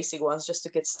super basic ones just to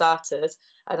get started.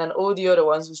 And then all the other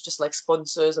ones was just like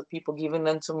sponsors or people giving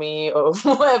them to me or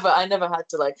whatever. I never had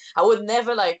to like, I would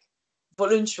never like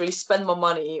voluntarily spend my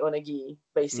money on a gi,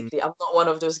 basically. I'm not one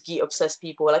of those gi obsessed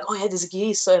people like, oh yeah, this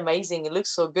gi is so amazing. It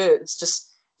looks so good. It's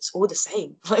all the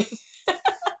same. Like,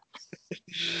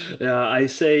 Yeah, I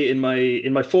say in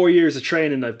my 4 years of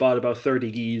training, I've bought about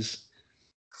 30 gis.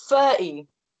 30.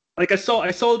 Like I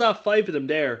sold out 5 of them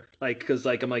there, like because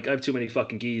like I'm like I have too many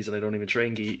fucking gis and I don't even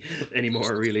train gi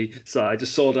anymore really. So I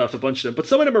just sold off a bunch of them. But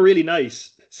some of them are really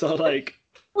nice. So like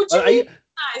What do you mean?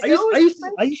 I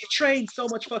used to train so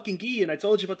much fucking gi, and I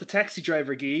told you about the taxi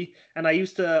driver gi, and I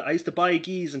used to buy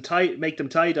gis and make them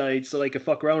tie dyed so I could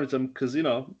fuck around with them because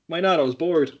why not? I was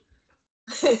bored.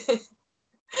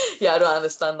 Yeah, I don't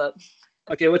understand that.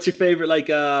 Okay, what's your favorite like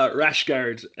rash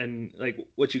guard and like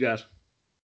what you got?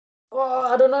 Oh,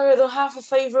 I don't know. I don't have a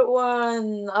favorite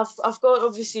one. I've got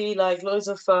obviously like loads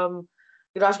of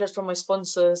garage guys from my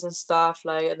sponsors and stuff.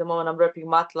 Like at the moment, I'm repping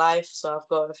Matt Life, so I've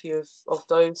got a few of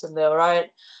those, and they're alright.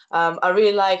 I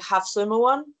really like Half Swimmer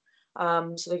one.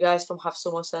 So the guys from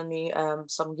Hafsumo sent me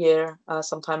some gear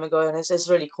some time ago, and it's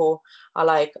really cool. I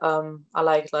like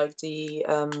the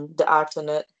art on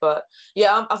it. But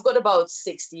yeah, I've got about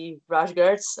 60 rash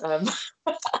guards.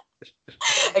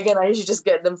 Again, I usually just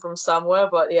get them from somewhere,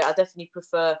 but yeah, I definitely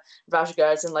prefer rash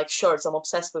guards and like shorts. I'm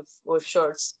obsessed with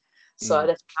shorts, so I Mm.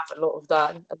 definitely have a lot of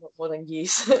that, a lot more than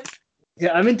geese.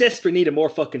 Yeah, I'm in desperate need of more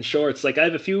fucking shorts. Like I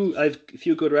have a few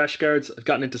good rash guards. I've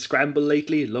gotten into Scramble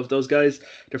lately. Love those guys.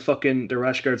 Their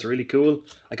rash guards are really cool.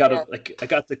 Yeah, I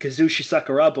got the Kazushi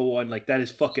Sakuraba one. Like that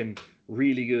is fucking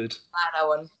really good. that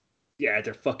one. Yeah,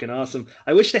 they're fucking awesome.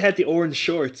 I wish they had the orange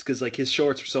shorts because like his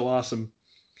shorts were so awesome.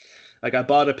 Like I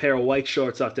bought a pair of white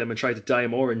shorts off them and tried to dye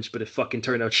them orange, but it fucking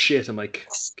turned out shit. I'm like,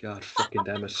 God fucking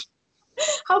damn it.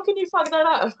 How can you fuck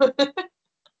that up?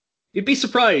 You'd be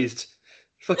surprised.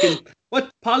 Fucking what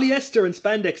polyester and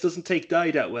spandex doesn't take dye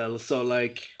that well, so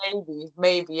like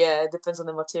Maybe, yeah. It depends on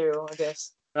the material, I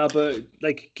guess. but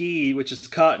like ghee, which is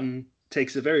cotton,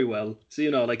 takes it very well. So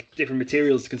like different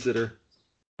materials to consider.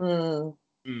 Hmm.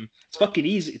 It's fucking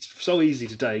easy. It's so easy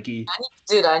to dye ghee. I need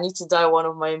to do that. I need to dye one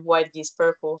of my white geese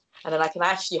purple, and then I can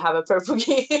actually have a purple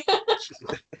geese.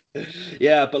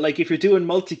 Yeah, but like if you're doing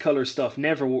multicolor stuff,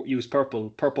 never use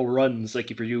purple. Purple runs like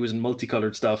if you're using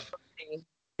multicolored stuff.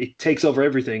 It takes over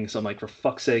everything. So I'm like, for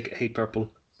fuck's sake, I hate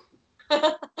purple.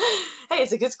 Hey,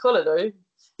 it's a good color though.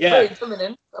 Very Yeah,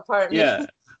 dominant, apparently. yeah.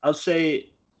 I'll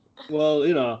say, well,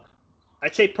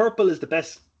 I'd say purple is the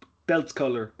best belt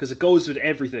color because it goes with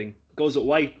everything. It goes with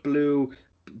white, blue,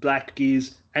 black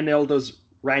geese, and all those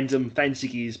random fancy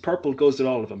geese. Purple goes with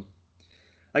all of them.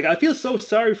 Like I feel so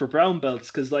sorry for brown belts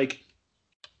because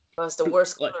That's the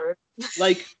worst like color.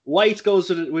 white goes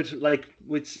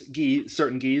with geese,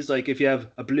 certain geese. Like if you have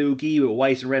a blue gee with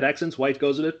white and red accents, white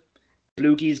goes with it.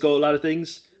 Blue geese go with a lot of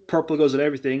things. Purple goes with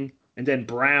everything, and then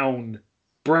brown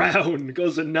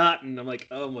goes with nothing. I'm like,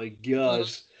 oh my Mm. god.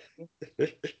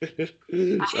 I hate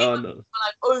Oh when no. people are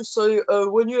like, oh,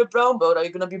 so when you're a brown belt, are you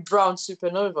gonna be brown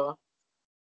supernova?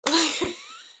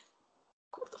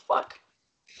 What the fuck?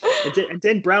 And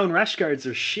then brown rash guards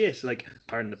are shit. Like,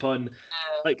 pardon the pun.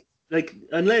 Like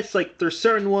unless like there's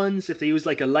certain ones if they use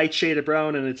like a light shade of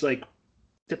brown and it's like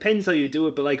depends how you do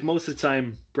it, but like most of the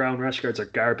time brown rash guards are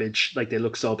garbage. Like they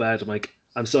look so bad. I'm like,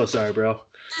 I'm so sorry, bro.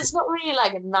 It's not really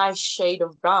like a nice shade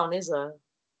of brown, is it?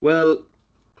 Well,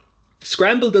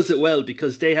 Scramble does it well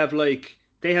because they have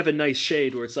a nice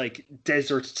shade where it's like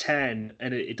desert tan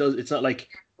and it's not like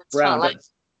It's kind brown. of like,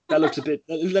 That looks a bit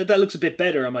that looks a bit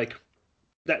better. I'm like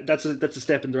that's a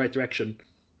step in the right direction.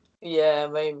 yeah,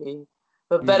 maybe,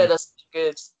 but better Mm. doesn't look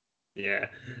good. Yeah.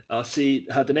 I'll see.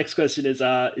 The next question is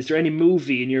there any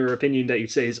movie in your opinion that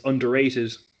you'd say is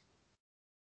underrated?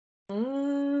 I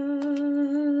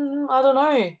don't know.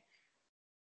 I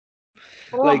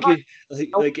don't know Like, how I like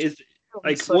watch is films,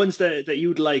 like so ones that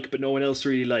you'd like but no one else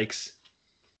really likes.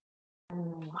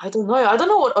 I don't know. I don't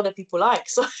know what other people like.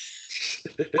 So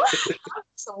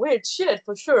some weird shit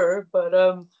for sure, but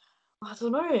I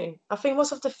don't know. I think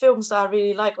most of the films that I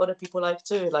really like, other people like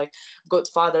too, like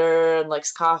Godfather and like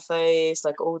Scarface,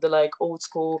 like all the like old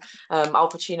school Al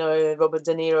Pacino, Robert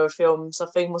De Niro films. I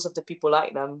think most of the people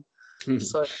like them.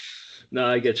 So No,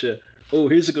 I get you. Oh,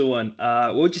 here's a good one.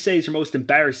 What would you say is your most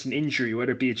embarrassing injury,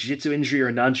 whether it be a jiu-jitsu injury or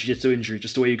a non-jiu-jitsu injury?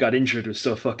 Just the way you got injured was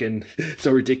so fucking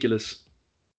so ridiculous.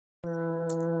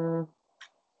 mm,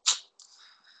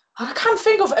 I can't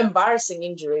think of embarrassing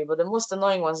injury, but the most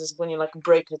annoying ones is when you like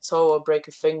break a toe or break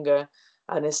a finger,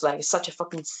 and it's like such a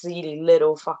fucking silly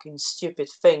little fucking stupid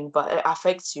thing, but it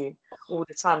affects you all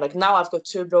the time. Like now I've got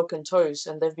two broken toes,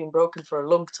 and they've been broken for a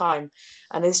long time,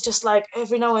 and it's just like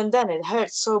every now and then it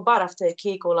hurts so bad after a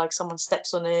kick or like someone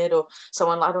steps on it or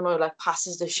someone I don't know like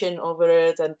passes the shin over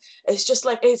it, and it's just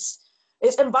like it's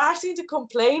embarrassing to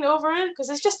complain over it because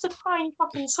it's just a tiny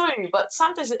fucking toe, but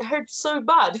sometimes it hurts so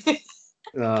bad.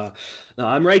 Uh, no,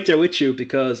 I'm right there with you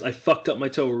because I fucked up my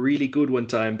toe really good one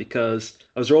time because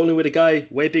I was rolling with a guy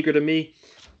way bigger than me.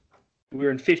 We were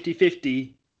in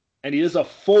 50-50 and he does a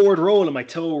forward roll and my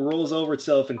toe rolls over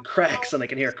itself and cracks and I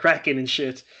can hear cracking and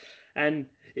shit. And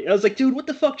I was like, dude, what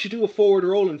the fuck should you do a forward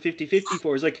roll in 50-50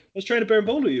 for? He's like, I was trying to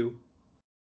berimbolo you.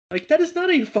 Like, that is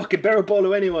not a fucking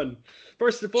berimbolo anyone.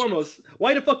 First and foremost,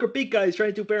 why the fuck are big guys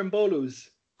trying to do berimbolos?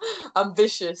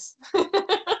 Ambitious.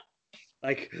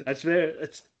 Like, that's very,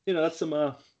 that's, that's some,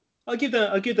 I'll give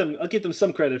them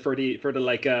some credit for the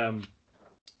like,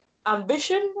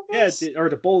 Ambition, I yeah, guess. or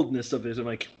the boldness of it. I'm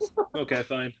like, okay,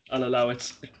 fine, I'll allow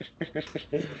it.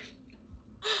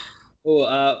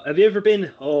 Oh, have you ever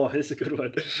been? Oh, this is a good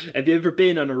one. Have you ever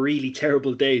been on a really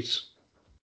terrible date?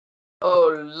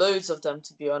 Oh, loads of them,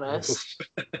 to be Oh. honest.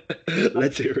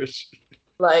 Let's hear it.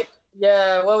 Like,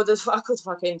 Yeah, well, I could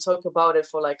fucking talk about it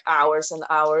for like hours and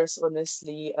hours,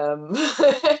 honestly.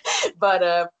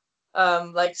 But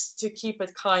like to keep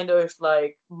it kind of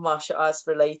like martial arts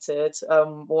related.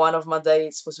 One of my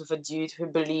dates was with a dude who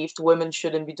believed women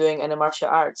shouldn't be doing any martial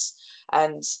arts,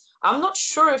 and I'm not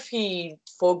sure if he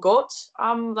forgot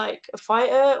I'm like a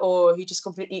fighter, or he just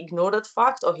completely ignored that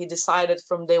fact, or he decided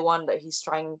from day one that he's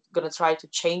gonna try to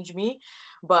change me.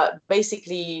 But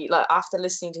basically, like after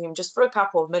listening to him just for a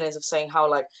couple of minutes of saying how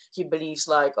like he believes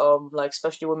like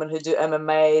especially women who do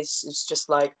MMA, it's just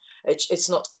like it's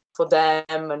not for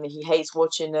them, and he hates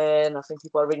watching it, and I think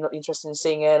people are really not interested in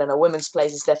seeing it, and a women's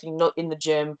place is definitely not in the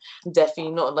gym,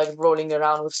 definitely not like rolling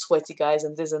around with sweaty guys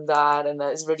and this and that, and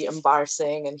it's really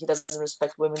embarrassing, and he doesn't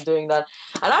respect women doing that.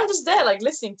 And I'm just there like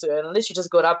listening to it, and literally just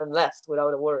got up and left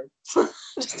without a word.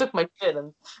 Just took my shit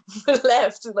and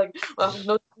left. Like,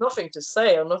 well, nothing to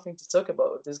say or nothing to talk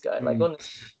about with this guy. Like, Mm.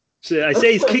 honestly. So I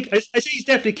say I say he's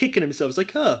definitely kicking himself. It's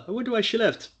like, huh? I wonder why she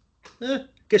left.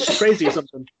 Guess she's crazy or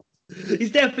something.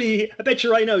 He's definitely. I bet you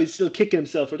right now he's still kicking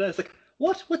himself for that. It's like,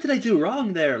 what? What did I do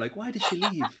wrong there? Like, why did she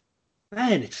leave?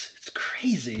 Man, it's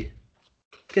crazy.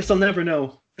 Guess I'll never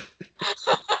know.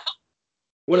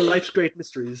 One of life's great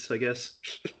mysteries, I guess.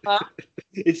 Huh?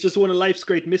 It's just one of life's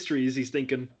great mysteries. He's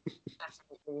thinking.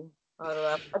 Definitely. I don't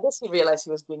know. I guess he realized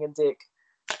he was being a dick.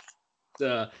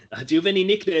 Do you have any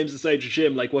nicknames inside your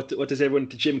gym? Like, what does everyone at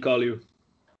the gym call you?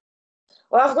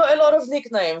 Well, I've got a lot of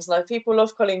nicknames. Like people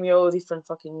love calling me all different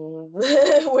fucking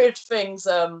weird things.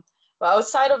 But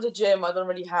outside of the gym, I don't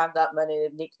really have that many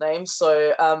nicknames.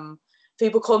 So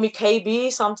people call me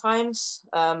KB sometimes.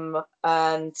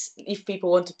 And if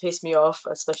people want to piss me off,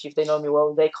 especially if they know me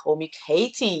well, they call me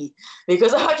Katie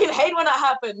because I fucking hate when that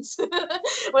happens.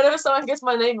 Whenever someone gets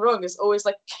my name wrong, it's always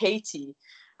like Katie.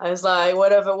 I was like,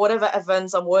 whatever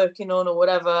events I'm working on or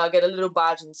whatever, I get a little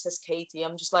badge and it says Katie.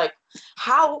 I'm just like,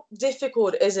 how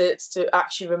difficult is it to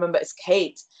actually remember it's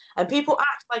Kate? And people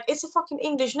act like it's a fucking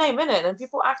English name, isn't it? And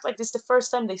people act like this is the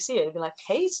first time they see it. They'd be like,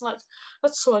 Kate? Like,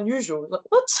 that's so unusual. Like,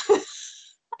 what? They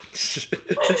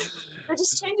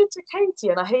just change it to Katie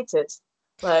and I hate it.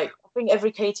 Like, I think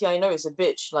every Katie I know is a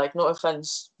bitch. Like, no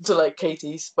offense to like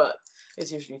Katies, but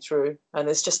it's usually true. And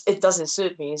it's just, it doesn't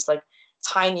suit me. It's like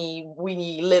tiny,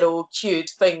 weeny, little, cute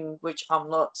thing, which I'm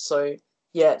not. So,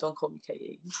 yeah, don't call me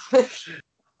Katie.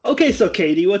 Okay, so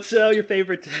Katie, what's your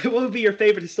favorite? What would be your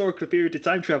favorite historical period to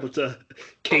time travel to,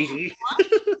 Katie?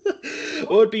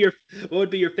 What would be your What would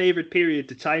be your favorite period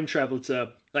to time travel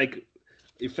to? Like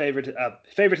your favorite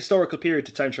historical period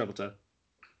to time travel to?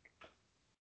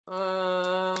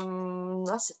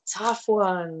 That's a tough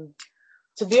one.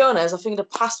 To be honest, I think the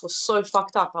past was so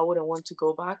fucked up. I wouldn't want to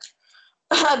go back.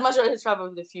 I'd much rather travel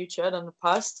with the future than the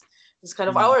past. It's kind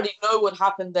of I Hmm. already know what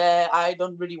happened there. I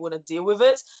don't really want to deal with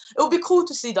it. It would be cool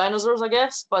to see dinosaurs, I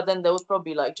guess, but then they would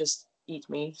probably like just eat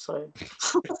me. So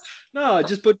No,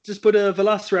 just put a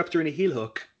Velociraptor in a heel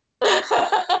hook.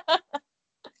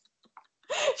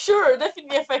 sure,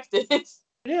 definitely effective.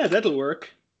 Yeah, that'll work.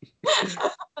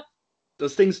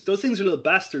 Those things are little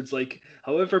bastards. Like,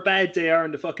 however bad they are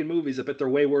in the fucking movies, I bet they're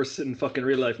way worse in fucking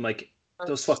real life. I'm like,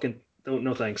 those fucking don't.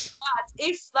 No thanks.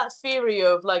 If that theory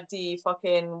of like the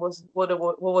fucking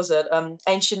what was it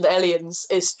ancient aliens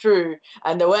is true,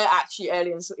 and there were actually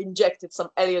aliens who injected some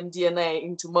alien DNA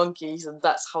into monkeys, and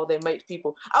that's how they made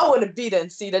people, I want to be there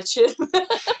and see that shit.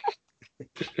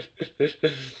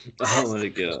 Oh my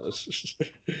gosh.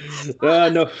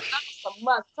 No. Some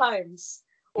mad times,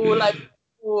 or like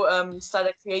who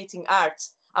started creating art.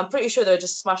 I'm pretty sure they're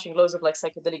just smashing loads of like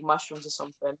psychedelic mushrooms or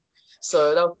something.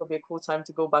 So that would probably a cool time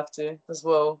to go back to as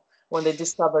well. When they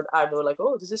discovered art, they were like,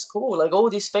 "Oh, this is cool! Like all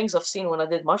these things I've seen when I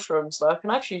did mushrooms, like I can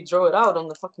actually draw it out on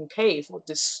the fucking cave with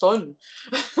this stone."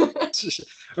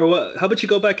 Or what? How about you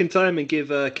go back in time and give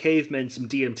cavemen some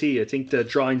DMT? I think the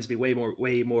drawings be way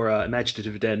more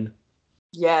imaginative then.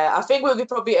 Yeah, I think we'll be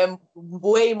probably a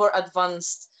way more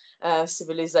advanced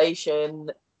civilization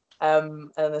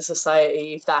and a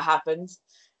society if that happened.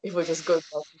 If we just go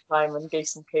back in time and gave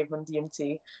some caveman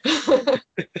DMT.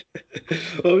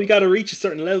 Well, we got to reach a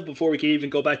certain level before we can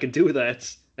even go back and do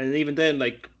that. And even then,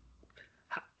 like,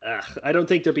 I don't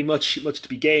think there'd be much to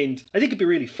be gained. I think it'd be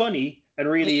really funny and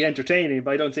really entertaining,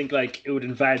 but I don't think like it would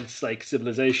advance like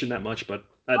civilization that much. But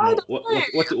I don't I know.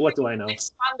 don't What do I know?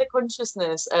 expand the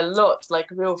consciousness a lot, like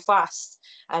real fast,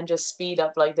 and just speed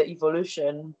up like the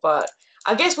evolution. But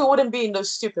I guess we wouldn't be in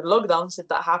those stupid lockdowns if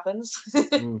that happens.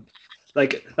 Mm.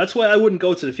 Like that's why I wouldn't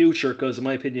go to the future because, in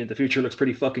my opinion, the future looks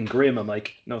pretty fucking grim. I'm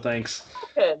like, no thanks.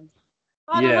 I don't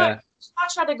know. Yeah,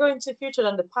 I'd rather go into the future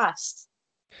than the past.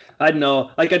 I don't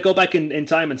know. Like I'd go back in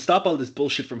time and stop all this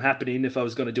bullshit from happening if I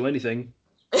was going to do anything.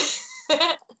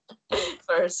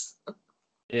 first.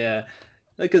 Yeah,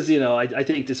 because I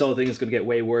think this whole thing is going to get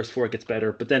way worse before it gets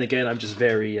better. But then again, I'm just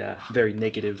very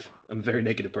negative. I'm a very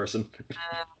negative person.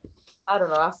 I don't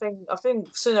know. I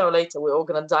think sooner or later we're all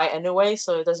gonna die anyway,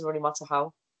 so it doesn't really matter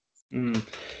how. Mm.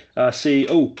 See,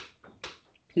 oh,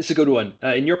 this is a good one.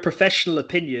 In your professional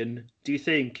opinion, do you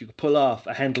think you could pull off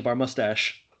a handlebar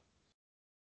mustache?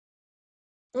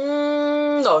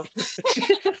 No,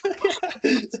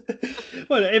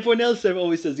 Well, everyone else there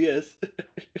always says yes.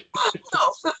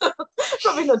 no,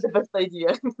 probably not the best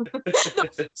idea.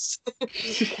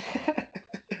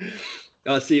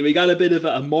 See, we got a bit of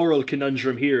a moral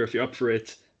conundrum here if you're up for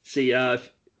it. See,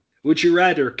 would you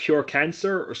rather cure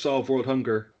cancer or solve world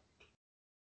hunger?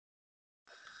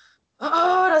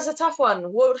 Oh, that's a tough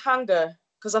one. World hunger,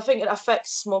 because I think it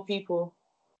affects more people.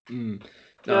 Mm.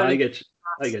 No, I Purely. get you.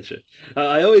 I get you.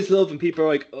 I always love when people are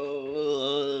like,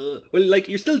 "Oh, well, like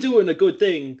you're still doing a good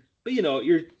thing, but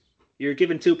you're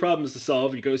given two problems to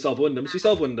solve. You go solve one of them, so you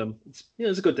solve one of them.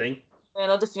 It's a good thing." Yeah,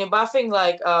 no, definitely. But I think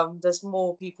like there's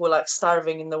more people like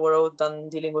starving in the world than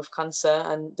dealing with cancer,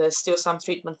 and there's still some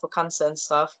treatment for cancer and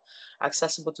stuff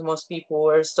accessible to most people.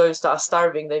 Whereas those that are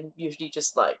starving, they're usually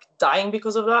just like dying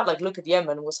because of that. Like look at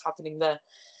Yemen, what's happening there.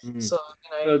 Mm. So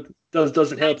Well,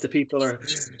 doesn't help the people are.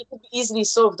 it can be easily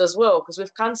solved as well. Because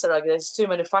with cancer, like there's too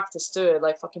many factors to it,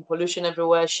 like fucking pollution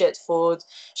everywhere, shit food,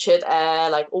 shit air,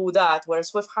 like all that.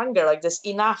 Whereas with hunger, like there's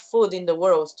enough food in the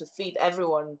world to feed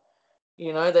everyone.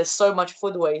 There's so much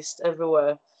food waste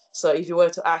everywhere. So if you were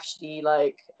to actually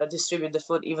like distribute the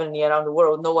food evenly around the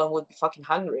world, no one would be fucking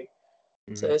hungry.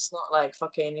 So Mm. it's not like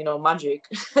fucking, magic.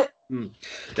 Mm.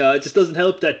 It just doesn't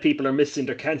help that people are missing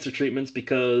their cancer treatments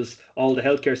because all the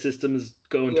healthcare system is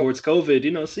going Yeah. towards COVID.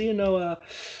 So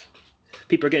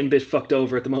people are getting a bit fucked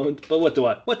over at the moment. But what do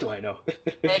I know?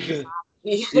 you,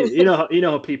 Exactly. you know you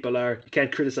know how people are. You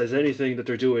can't criticize anything that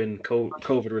they're doing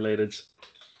COVID related,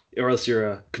 or else you're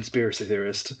a conspiracy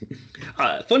theorist.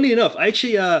 Funny enough, I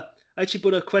actually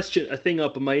put a thing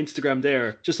up on my Instagram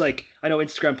there. Just like I know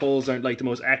Instagram polls aren't like the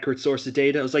most accurate source of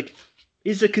data. I was like,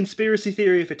 is it a conspiracy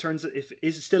theory if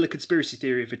is it still a conspiracy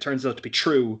theory if it turns out to be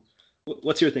true?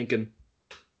 What's your thinking?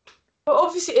 But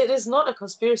obviously, it is not a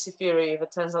conspiracy theory if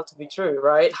it turns out to be true,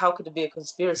 right? How could it be a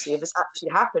conspiracy if it's actually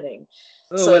happening?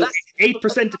 Oh So well, that's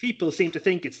 8% of people seem to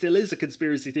think it still is a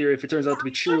conspiracy theory if it turns out to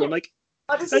be true. I'm like,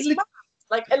 but this I is mad.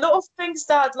 Like a lot of things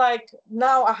that like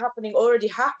now are happening already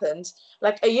happened.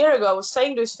 Like a year ago, I was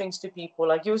saying those things to people.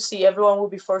 Like you see, everyone will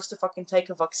be forced to fucking take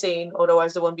a vaccine,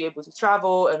 otherwise they won't be able to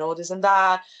travel and all this and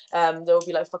that. There will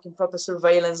be like fucking proper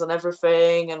surveillance on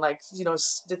everything, and like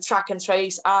the track and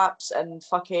trace apps and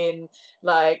fucking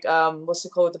like what's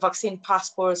it called, the vaccine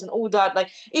passports and all that. Like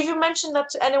if you mentioned that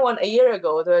to anyone a year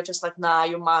ago, they're just like, nah,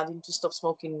 you're mad. You need to stop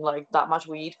smoking like that much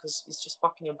weed because it's just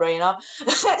fucking your brain up.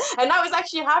 And now it's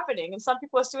actually happening, and some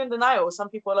people are still in denial. Some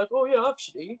people are like, "Oh yeah,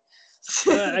 actually."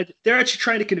 they're actually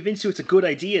trying to convince you it's a good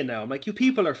idea now. I'm like, you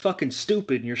people are fucking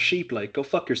stupid and you're sheep. Like, go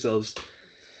fuck yourselves.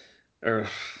 Or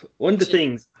one of the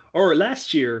things, or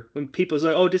last year when people was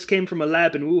like, "Oh, this came from a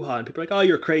lab in Wuhan," people are like, "Oh,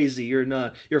 you're crazy. You're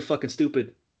not. You're fucking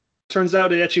stupid." Turns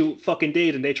out it actually fucking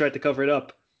did, and they tried to cover it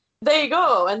up. There you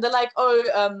go. And they're like,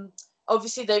 "Oh,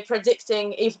 obviously they're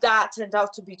predicting if that turned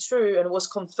out to be true and was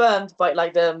confirmed by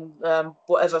like the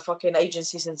whatever fucking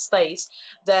agencies in states,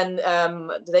 then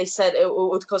they said it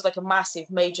would cause like a massive,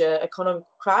 major economic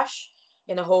crash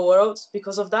in the whole world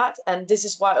because of that. And this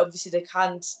is why obviously they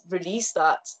can't release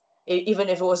that, even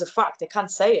if it was a fact. They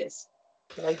can't say it.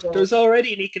 Like, There's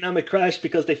already an economic crash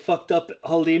because they fucked up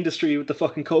all the industry with the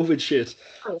fucking COVID shit.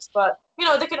 but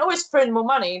they can always print more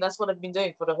money. That's what I've been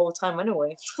doing for the whole time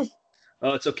anyway.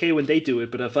 Oh, it's okay when they do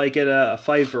it, but if I get a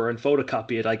fiver and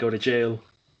photocopy it, I go to jail.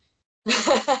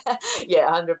 Yeah,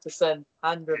 100%,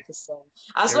 100%.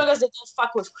 As There. long as they don't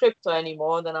fuck with crypto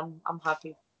anymore, then I'm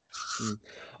happy. Mm.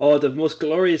 Oh, the most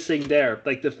glorious thing there,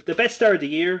 like the best start of the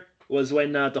year was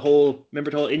when remember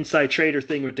the whole inside trader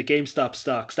thing with the GameStop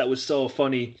stocks. That was so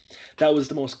funny. That was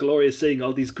the most glorious thing.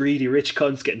 All these greedy rich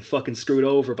cunts getting fucking screwed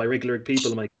over by regular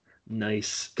people. I'm like,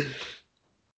 nice.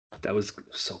 That was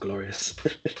so glorious.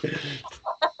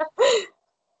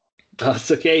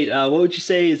 That's okay. What would you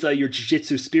say is your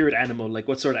jiu-jitsu spirit animal? Like,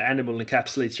 what sort of animal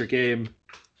encapsulates your game?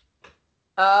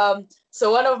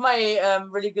 So one of my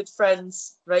really good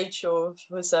friends, Rachel,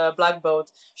 who's a black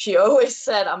belt, she always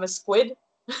said I'm a squid.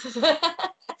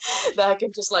 That I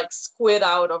can just like squid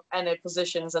out of any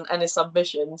positions and any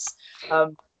submissions.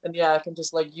 And yeah, I can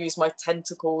just like use my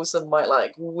tentacles and my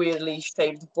like weirdly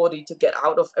shaped body to get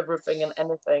out of everything and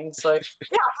anything. So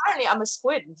yeah, apparently I'm a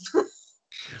squid.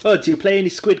 Oh, do you play any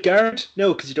Squid Guard?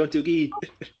 No, because you don't do gi.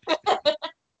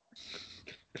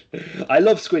 I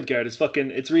love Squid Guard.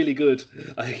 It's really good.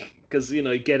 Because you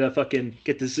know, you get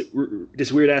this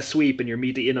weird ass sweep, and you're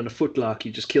immediately in on a footlock.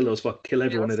 You just kill Yeah,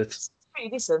 everyone in it. it's pretty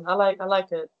decent. I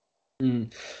like it.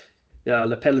 Mm. Yeah,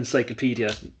 Lapel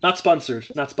Encyclopedia. Not sponsored.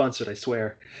 Not sponsored, I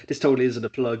swear. This totally isn't a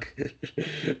plug.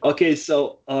 Okay,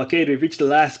 so okay, we've reached the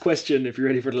last question. If you're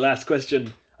ready for the last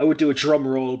question, I would do a drum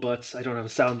roll, but I don't have a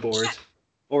soundboard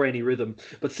or any rhythm.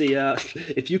 But see,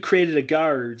 if you created a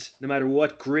guard, no matter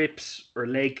what grips or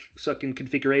leg sucking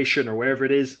configuration or wherever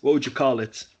it is, what would you call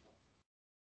it?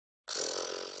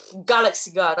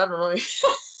 Galaxy God, I don't know.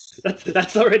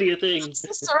 That's already a thing.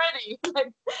 It's already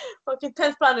like fucking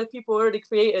 10th Planet people already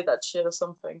created that shit or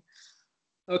something.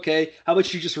 Okay, how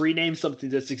about you just rename something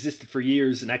that's existed for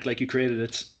years and act like you created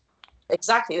it?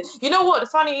 Exactly. You know what?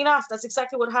 Funny enough, that's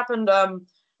exactly what happened.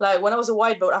 Like when I was a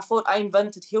white belt, I thought I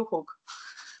invented heel hook.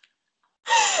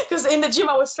 Because in the gym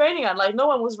I was training and like no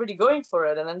one was really going for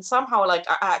it, and then somehow like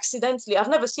I accidentally, I've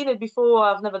never seen it before,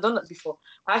 I've never done it before.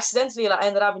 I accidentally like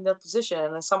ended up in that position,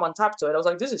 and then someone tapped to it. I was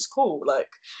like, this is cool, like,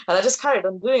 and I just carried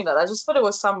on doing that. I just thought it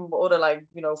was some other like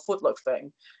footlock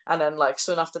thing, and then like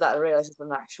soon after that I realized it's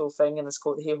an actual thing and it's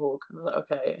called the heel hook. I was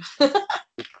like,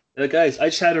 okay. Guys, I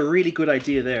just had a really good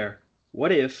idea there.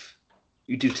 What if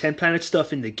you do 10 planet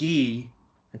stuff in the gi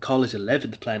and call it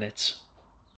 11th planet?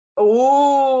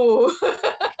 Oh,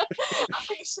 I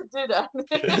think you should do that.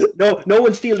 No, no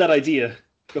one steal that idea.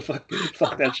 Go fuck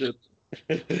that shit.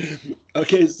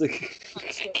 Okay, so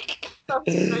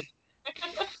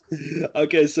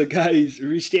okay, so guys, we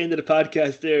reached the end of the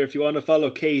podcast there. If you want to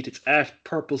follow Kate, it's at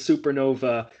Purple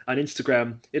Supernova on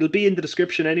Instagram. It'll be in the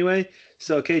description anyway.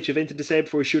 So, Kate, you have anything to say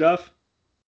before we shoot off?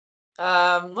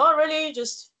 Not really.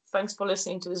 Just thanks for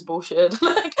listening to this bullshit.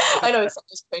 Like, I know it's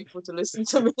just painful to listen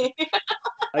to me.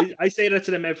 I say that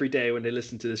to them every day when they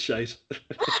listen to this shite.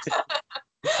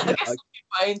 I guess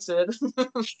I'll be into it.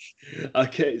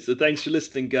 Okay, so thanks for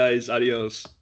listening, guys. Adios.